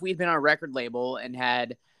we'd been on a record label and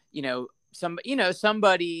had,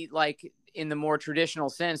 somebody like in the more traditional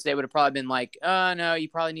sense, they would have probably been like, oh no, you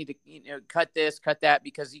probably need to, cut this, cut that,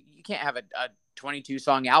 because you can't have a 22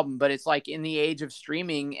 song album. But it's like, in the age of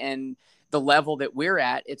streaming and the level that we're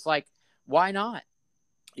at, it's like, why not?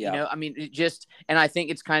 Yeah. I mean, and I think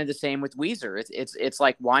it's kind of the same with Weezer. It's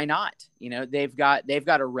like, why not? They've got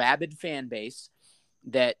a rabid fan base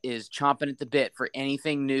that is chomping at the bit for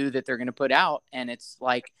anything new that they're going to put out. And it's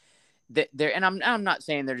like, and I'm not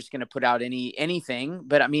saying they're just going to put out anything,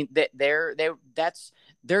 but I mean that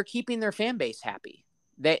they're keeping their fan base happy.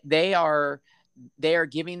 They are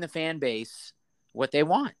giving the fan base what they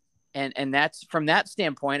want. And that's from that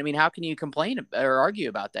standpoint. I mean, how can you complain or argue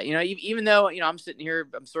about that? Even though, I'm sitting here,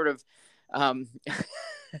 I'm sort of, I'm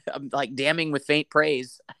like damning with faint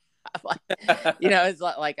praise. It's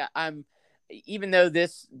like I'm, even though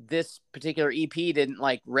this particular EP didn't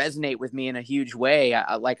like resonate with me in a huge way,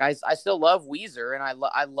 I still love Weezer, and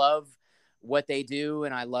I love what they do,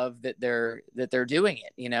 and I love that they're doing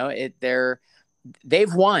it.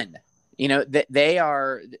 They've won. They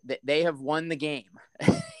have won the game.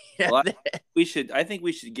 Well, I think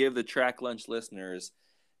we should give the Track Lunch listeners,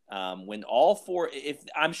 when all four, if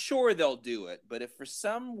I'm sure they'll do it, but if for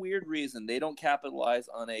some weird reason they don't capitalize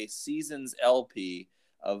on a season's LP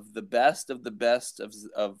of the best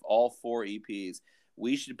of all four EPs,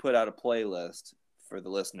 we should put out a playlist for the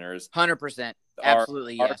listeners. 100%.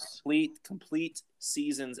 Absolutely. Yes. Our complete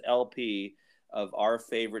season's LP of our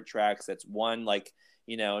favorite tracks. That's one, like,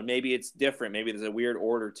 and maybe it's different. Maybe there's a weird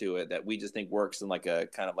order to it that we just think works in like a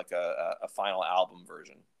kind of like a final album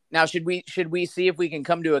version. Now, should we see if we can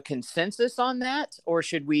come to a consensus on that, or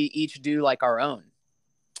should we each do like our own?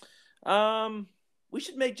 We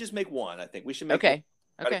should make one. I think we should make okay.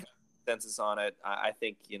 consensus on it. I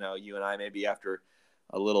think you and I, maybe after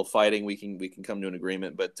a little fighting, we can come to an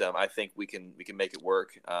agreement. But I think we can make it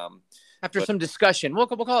work. After some discussion, we'll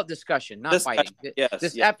call it discussion, not fighting.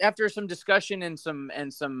 Yes, After some discussion and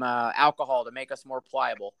some alcohol to make us more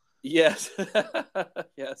pliable. Yes,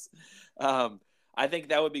 yes. I think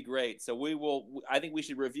that would be great. So I think we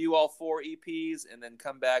should review all four EPs and then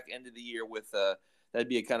come back end of the year with that'd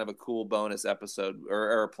be a kind of a cool bonus episode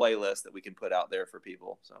or a playlist that we can put out there for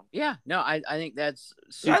people. So yeah, no, I think that's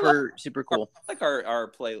super cool. I like our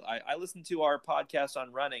play. I listened to our podcast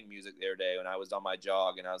on running music the other day when I was on my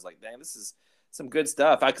jog, and I was like, dang, this is some good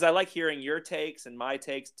stuff. Because I like hearing your takes and my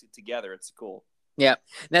takes together. It's cool. Yeah.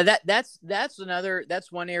 Now that's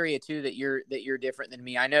one area too that you're different than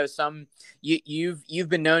me. I know you've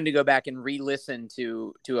been known to go back and re-listen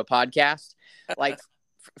to a podcast. Like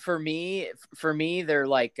for me, they're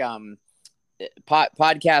like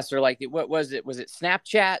podcasts are like, what was it? Was it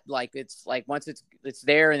Snapchat? Like it's like once it's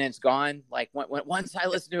there and then it's gone. Like once I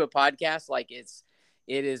listen to a podcast, like it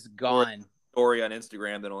is gone. Story on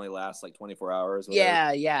Instagram that only lasts like 24 hours.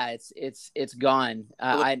 Whatever. Yeah, it's gone.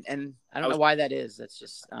 I don't know why that is. That's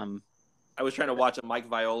just I was trying to watch a Mike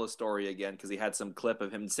Viola story again because he had some clip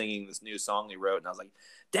of him singing this new song he wrote, and I was like,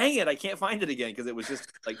 dang it, I can't find it again because it was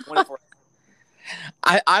just like 24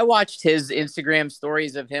 I watched his Instagram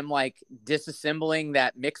stories of him like disassembling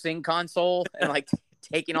that mixing console and like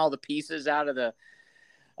taking all the pieces out of the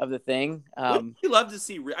thing. Wouldn't you love to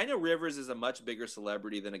see? I know Rivers is a much bigger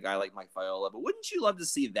celebrity than a guy like Mike Viola, but wouldn't you love to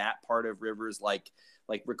see that part of Rivers like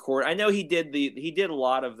record? I know he did a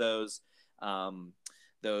lot of those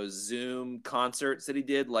Zoom concerts that he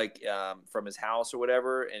did from his house or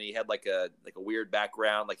whatever, and he had like a weird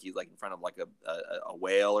background, like he's like in front of like a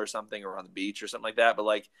whale or something, or on the beach or something like that. But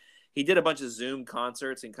like he did a bunch of Zoom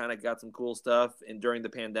concerts and kind of got some cool stuff during the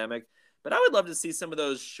pandemic. But I would love to see some of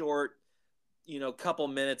those short, couple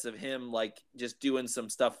minutes of him like just doing some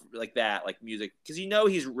stuff like that, like music, because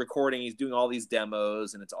he's recording, he's doing all these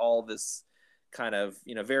demos, and it's all this kind of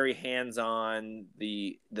very hands-on,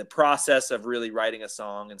 the process of really writing a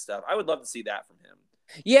song and stuff. I would love to see that from him.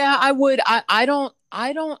 Yeah, I would.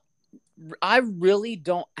 I really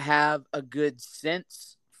don't have a good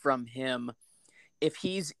sense from him if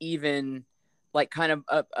he's even like kind of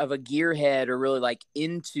a gearhead or really like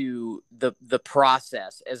into the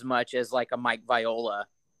process as much as like a Mike Viola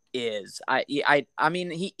is. I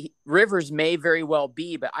mean, he Rivers may very well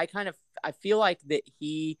be, but I feel like that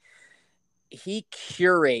he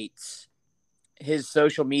curates his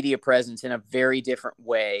social media presence in a very different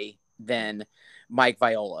way than Mike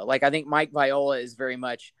Viola. Like I think Mike Viola is very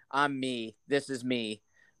much, I'm me, this is me,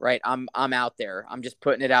 right? I'm out there. I'm just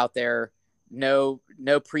putting it out there. No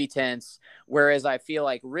pretense. Whereas I feel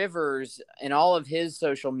like Rivers and all of his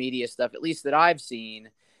social media stuff, at least that I've seen,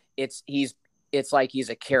 it's like he's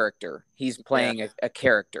a character. He's playing a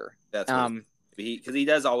character. That's because he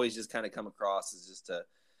does always just kind of come across as just a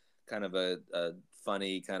kind of a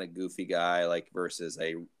funny, kind of goofy guy, like versus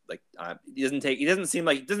he doesn't seem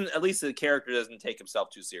like, at least the character doesn't take himself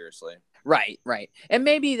too seriously. Right. And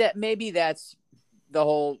maybe that's the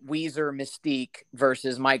whole Weezer mystique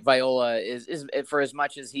versus Mike Viola is for as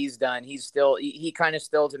much as he's done, he's still, he kind of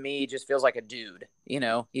still to me just feels like a dude,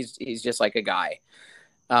 he's just like a guy.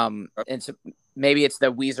 And so maybe it's the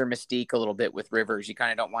Weezer mystique a little bit with Rivers. You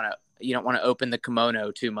don't want to open the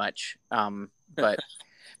kimono too much.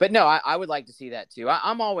 But no, I would like to see that too.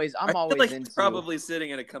 I'm always like he's probably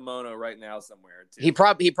sitting in a kimono right now somewhere too. He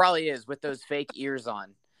probably is with those fake ears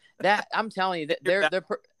on. That I'm telling you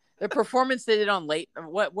that The performance they did on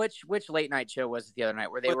which late night show was it the other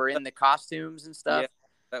night where they were in the costumes and stuff? Yeah,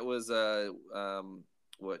 that was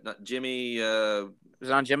what? Not Jimmy. Was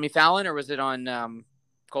it on Jimmy Fallon or was it on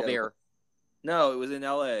Colbert? Yeah, no, it was in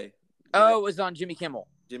L.A. Oh, it was on Jimmy Kimmel.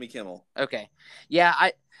 Jimmy Kimmel. Okay, yeah,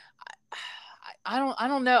 I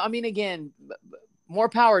don't know. I mean, again, more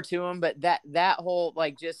power to him, but that whole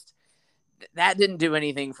like just that didn't do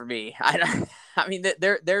anything for me. I mean,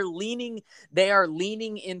 they are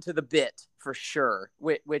leaning into the bit for sure,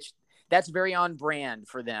 which that's very on brand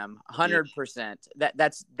for them, 100%.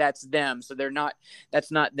 That's them. So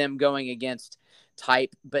that's not them going against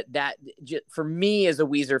type, but that for me as a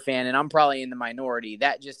Weezer fan, and I'm probably in the minority,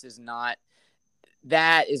 that is not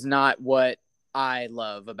what I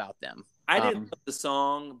love about them. I didn't love the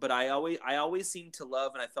song, but I always seem to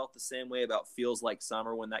love, and I felt the same way about "Feels Like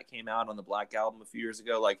Summer" when that came out on the Black Album a few years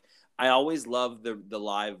ago. Like I always loved the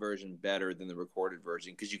live version better than the recorded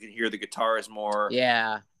version because you can hear the guitars more.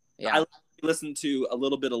 Yeah. I listened to a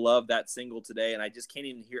little bit of "Love," that single today, and I just can't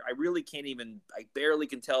even hear. I really can't even. I barely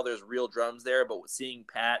can tell there's real drums there. But seeing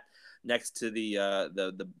Pat next to the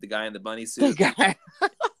guy in the bunny suit.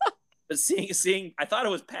 But seeing, I thought it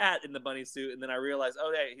was Pat in the bunny suit, and then I realized,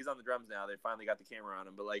 oh, yeah, he's on the drums now. They finally got the camera on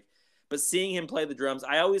him. But seeing him play the drums,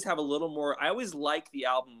 I always have a little more. I always like the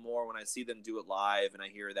album more when I see them do it live and I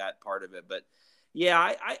hear that part of it. But yeah,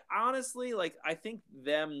 I honestly I think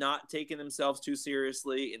them not taking themselves too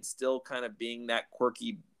seriously and still kind of being that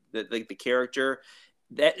quirky, the character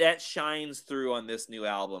that shines through on this new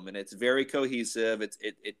album, and it's very cohesive.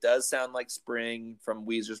 It does sound like spring from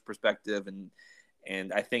Weezer's perspective,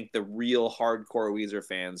 and I think the real hardcore Weezer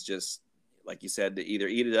fans just, like you said, to either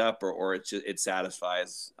eat it up or it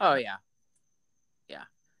satisfies. Oh yeah.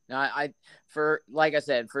 No, like I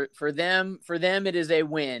said, for them it is a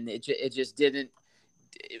win. It just didn't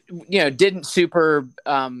super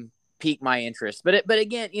pique my interest. But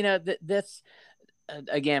again, this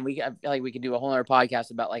again, I feel like we could do a whole other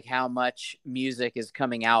podcast about like how much music is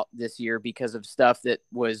coming out this year because of stuff that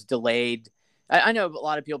was delayed. I know a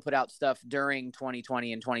lot of people put out stuff during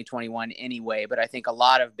 2020 and 2021 anyway, but I think a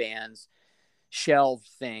lot of bands shelved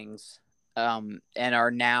things and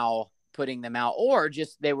are now putting them out, or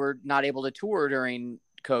just they were not able to tour during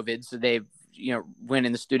COVID, so they went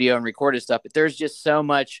in the studio and recorded stuff. But there's just so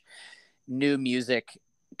much new music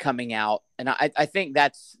coming out, and I think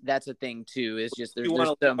that's a thing too. Is just there's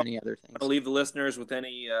so many other things. Want to leave the listeners with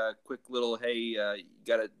any quick little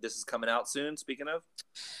this is coming out soon. Speaking of.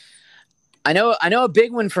 I know a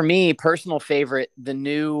big one for me, personal favorite, the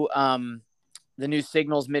new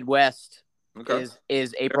Signals Midwest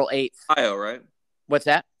is April 8th. Ohio, right? What's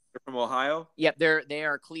that? They're from Ohio? Yep, they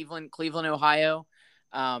are Cleveland, Ohio.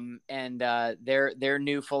 And their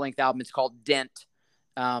new full-length album, it's called Dent.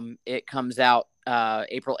 It comes out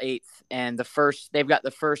April 8th, and they've got the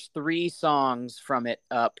first 3 songs from it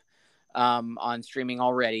up on streaming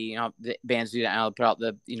already. The bands do that now, put out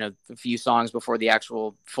the a few songs before the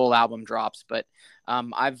actual full album drops. But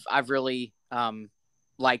I've really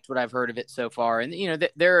liked what I've heard of it so far, and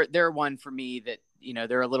they're one for me that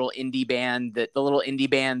they're a little indie band that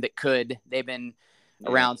could. They've been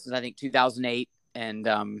around since I think 2008,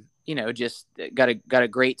 and just got a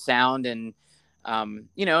great sound, and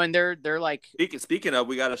and they're like speaking of,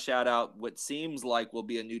 we got to shout out what seems like will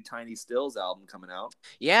be a new Tiny Stills album coming out.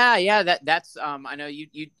 Yeah, that's I know you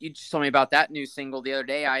just told me about that new single the other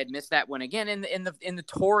day. I had missed that one again in the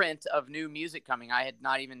torrent of new music coming. I had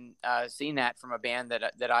not even seen that from a band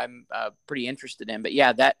that I'm pretty interested in. But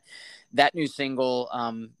yeah, that new single,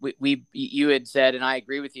 you had said, and I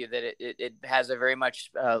agree with you that it has a very much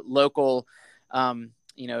local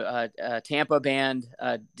Tampa band,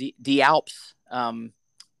 D Alps,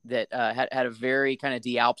 that had a very kind of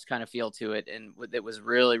D Alps kind of feel to it, and it was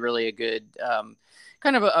really, really a good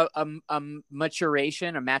kind of a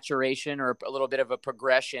maturation, or a little bit of a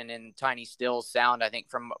progression in Tiny Stills sound. I think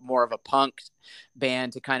from more of a punk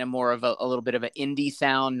band to kind of more of a little bit of an indie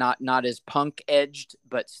sound, not as punk edged,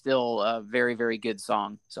 but still a very, very good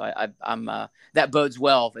song. So I'm that bodes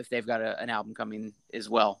well if they've got an album coming as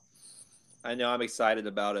well. I know I'm excited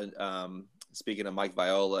about it. Speaking of Mike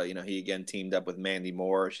Viola, he again teamed up with Mandy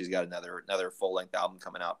Moore. She's got another full length album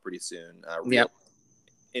coming out pretty soon.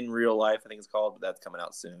 In Real Life, I think it's called, but that's coming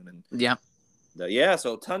out soon. And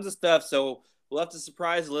so tons of stuff. So we'll have to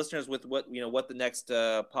surprise the listeners with what the next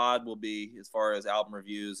pod will be as far as album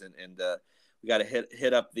reviews, and we got to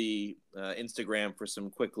hit up the Instagram for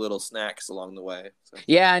some quick little snacks along the way. So.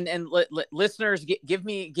 Yeah, and listeners, give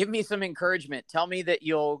me some encouragement. Tell me that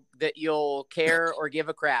you'll care or give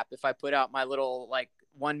a crap if I put out my little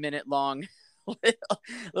 1 minute long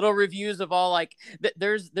little reviews of all like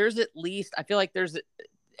there's at least, I feel like there's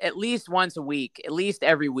at least once a week, at least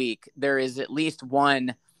every week, there is at least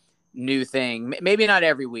one new thing. Maybe not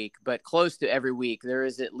every week, but close to every week, there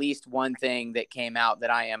is at least one thing that came out that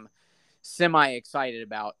I am semi excited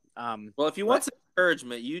about. Well, if you want some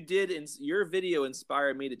encouragement, your video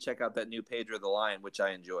inspired me to check out that new Pedro the Lion, which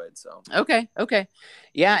I enjoyed. So okay,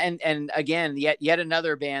 yeah, and again, yet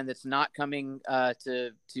another band that's not coming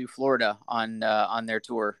to Florida on their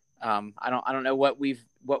tour. I don't know what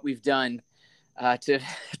we've done to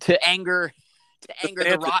anger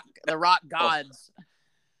the rock gods.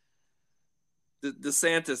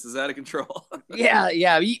 DeSantis is out of control.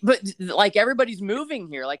 yeah, but like everybody's moving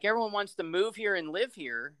here. Like everyone wants to move here and live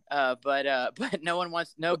here, but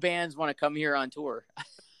no bands want to come here on tour.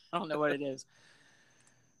 I don't know what it is.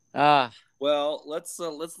 Well, let's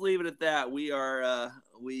leave it at that. We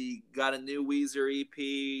got a new Weezer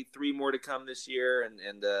EP, 3 more to come this year,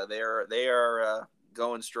 and they are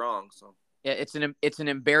going strong. So yeah, it's an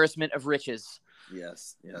embarrassment of riches.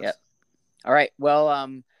 Yes. Yep. All right.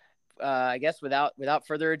 Well, I guess without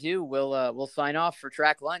further ado, we'll sign off for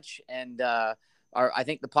Track Lunch, and I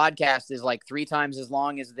think the podcast is like 3 times as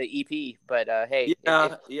long as the EP. But hey,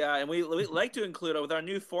 yeah, and we like to include with our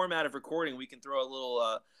new format of recording, we can throw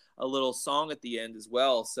a little song at the end as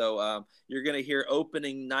well. So you're gonna hear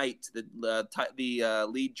 "Opening Night," the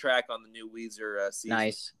lead track on the new Weezer season.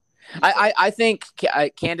 Nice. I think,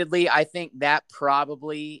 candidly, I think that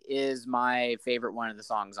probably is my favorite one of the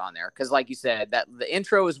songs on there. Because like you said, that the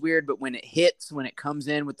intro is weird, but when it comes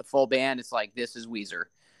in with the full band, it's like, this is Weezer.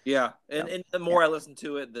 Yeah. And the more I listen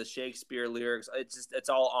to it, the Shakespeare lyrics, it's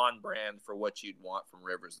all on brand for what you'd want from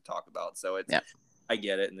Rivers to talk about. So I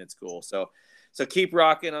get it, and it's cool. So keep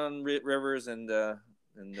rocking on Rivers, and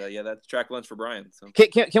that's Track Lunch for Brian. So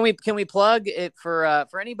can we plug it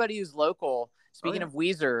for anybody who's local? Speaking of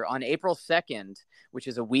Weezer, on April 2nd, which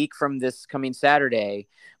is a week from this coming Saturday,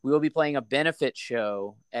 we will be playing a benefit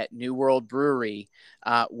show at New World Brewery,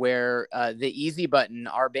 where the Easy Button,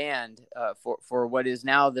 our band, for what is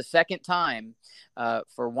now the second time,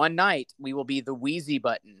 for one night, we will be the Wheezy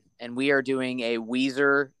Button, and we are doing a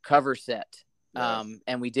Weezer cover set. Yes.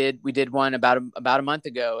 And we did one about a month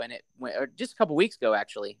ago, and it went, or just a couple weeks ago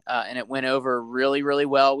actually, and it went over really, really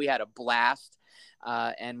well. We had a blast.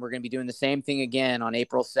 And we're going to be doing the same thing again on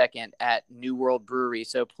April 2nd at New World Brewery.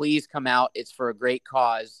 So please come out. It's for a great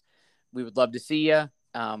cause. We would love to see you.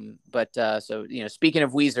 So, speaking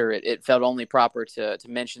of Weezer, it felt only proper to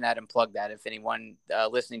mention that and plug that if anyone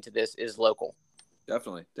listening to this is local.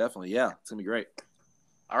 Definitely. Yeah. It's going to be great.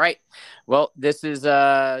 All right. Well, this is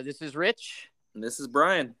Rich. And this is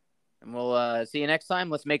Brian. And we'll see you next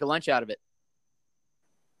time. Let's make a lunch out of it.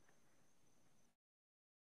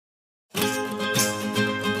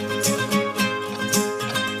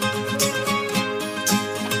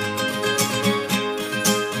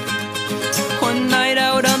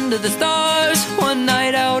 Under the stars, one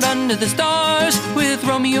night out under the stars with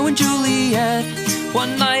Romeo and Juliet.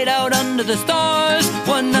 One night out under the stars,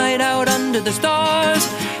 one night out under the stars.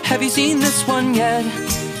 Have you seen this one yet?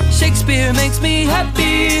 Shakespeare makes me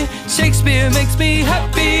happy, Shakespeare makes me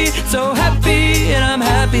happy, so happy, and I'm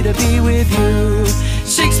happy to be with you.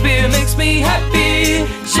 Shakespeare makes me happy,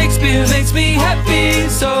 Shakespeare makes me happy,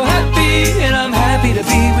 so happy, and I'm happy to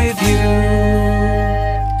be with you.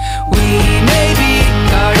 We may be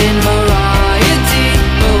garden variety,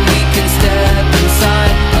 but we can step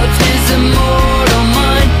inside of his immortal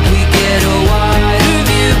mind. We get a wider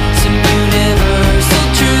view, some universal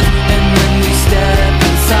truth, and when we step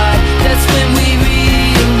inside, that's when we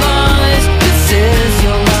realize this is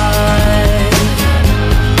your life.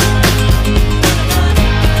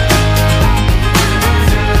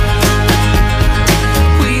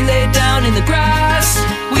 We lay down in the grass,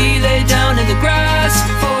 we lay down in the grass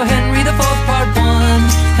for Henry IV Part 1.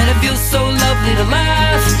 And it feels so lovely to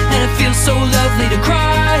laugh, and it feels so lovely to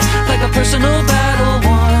cry, like a personal battle.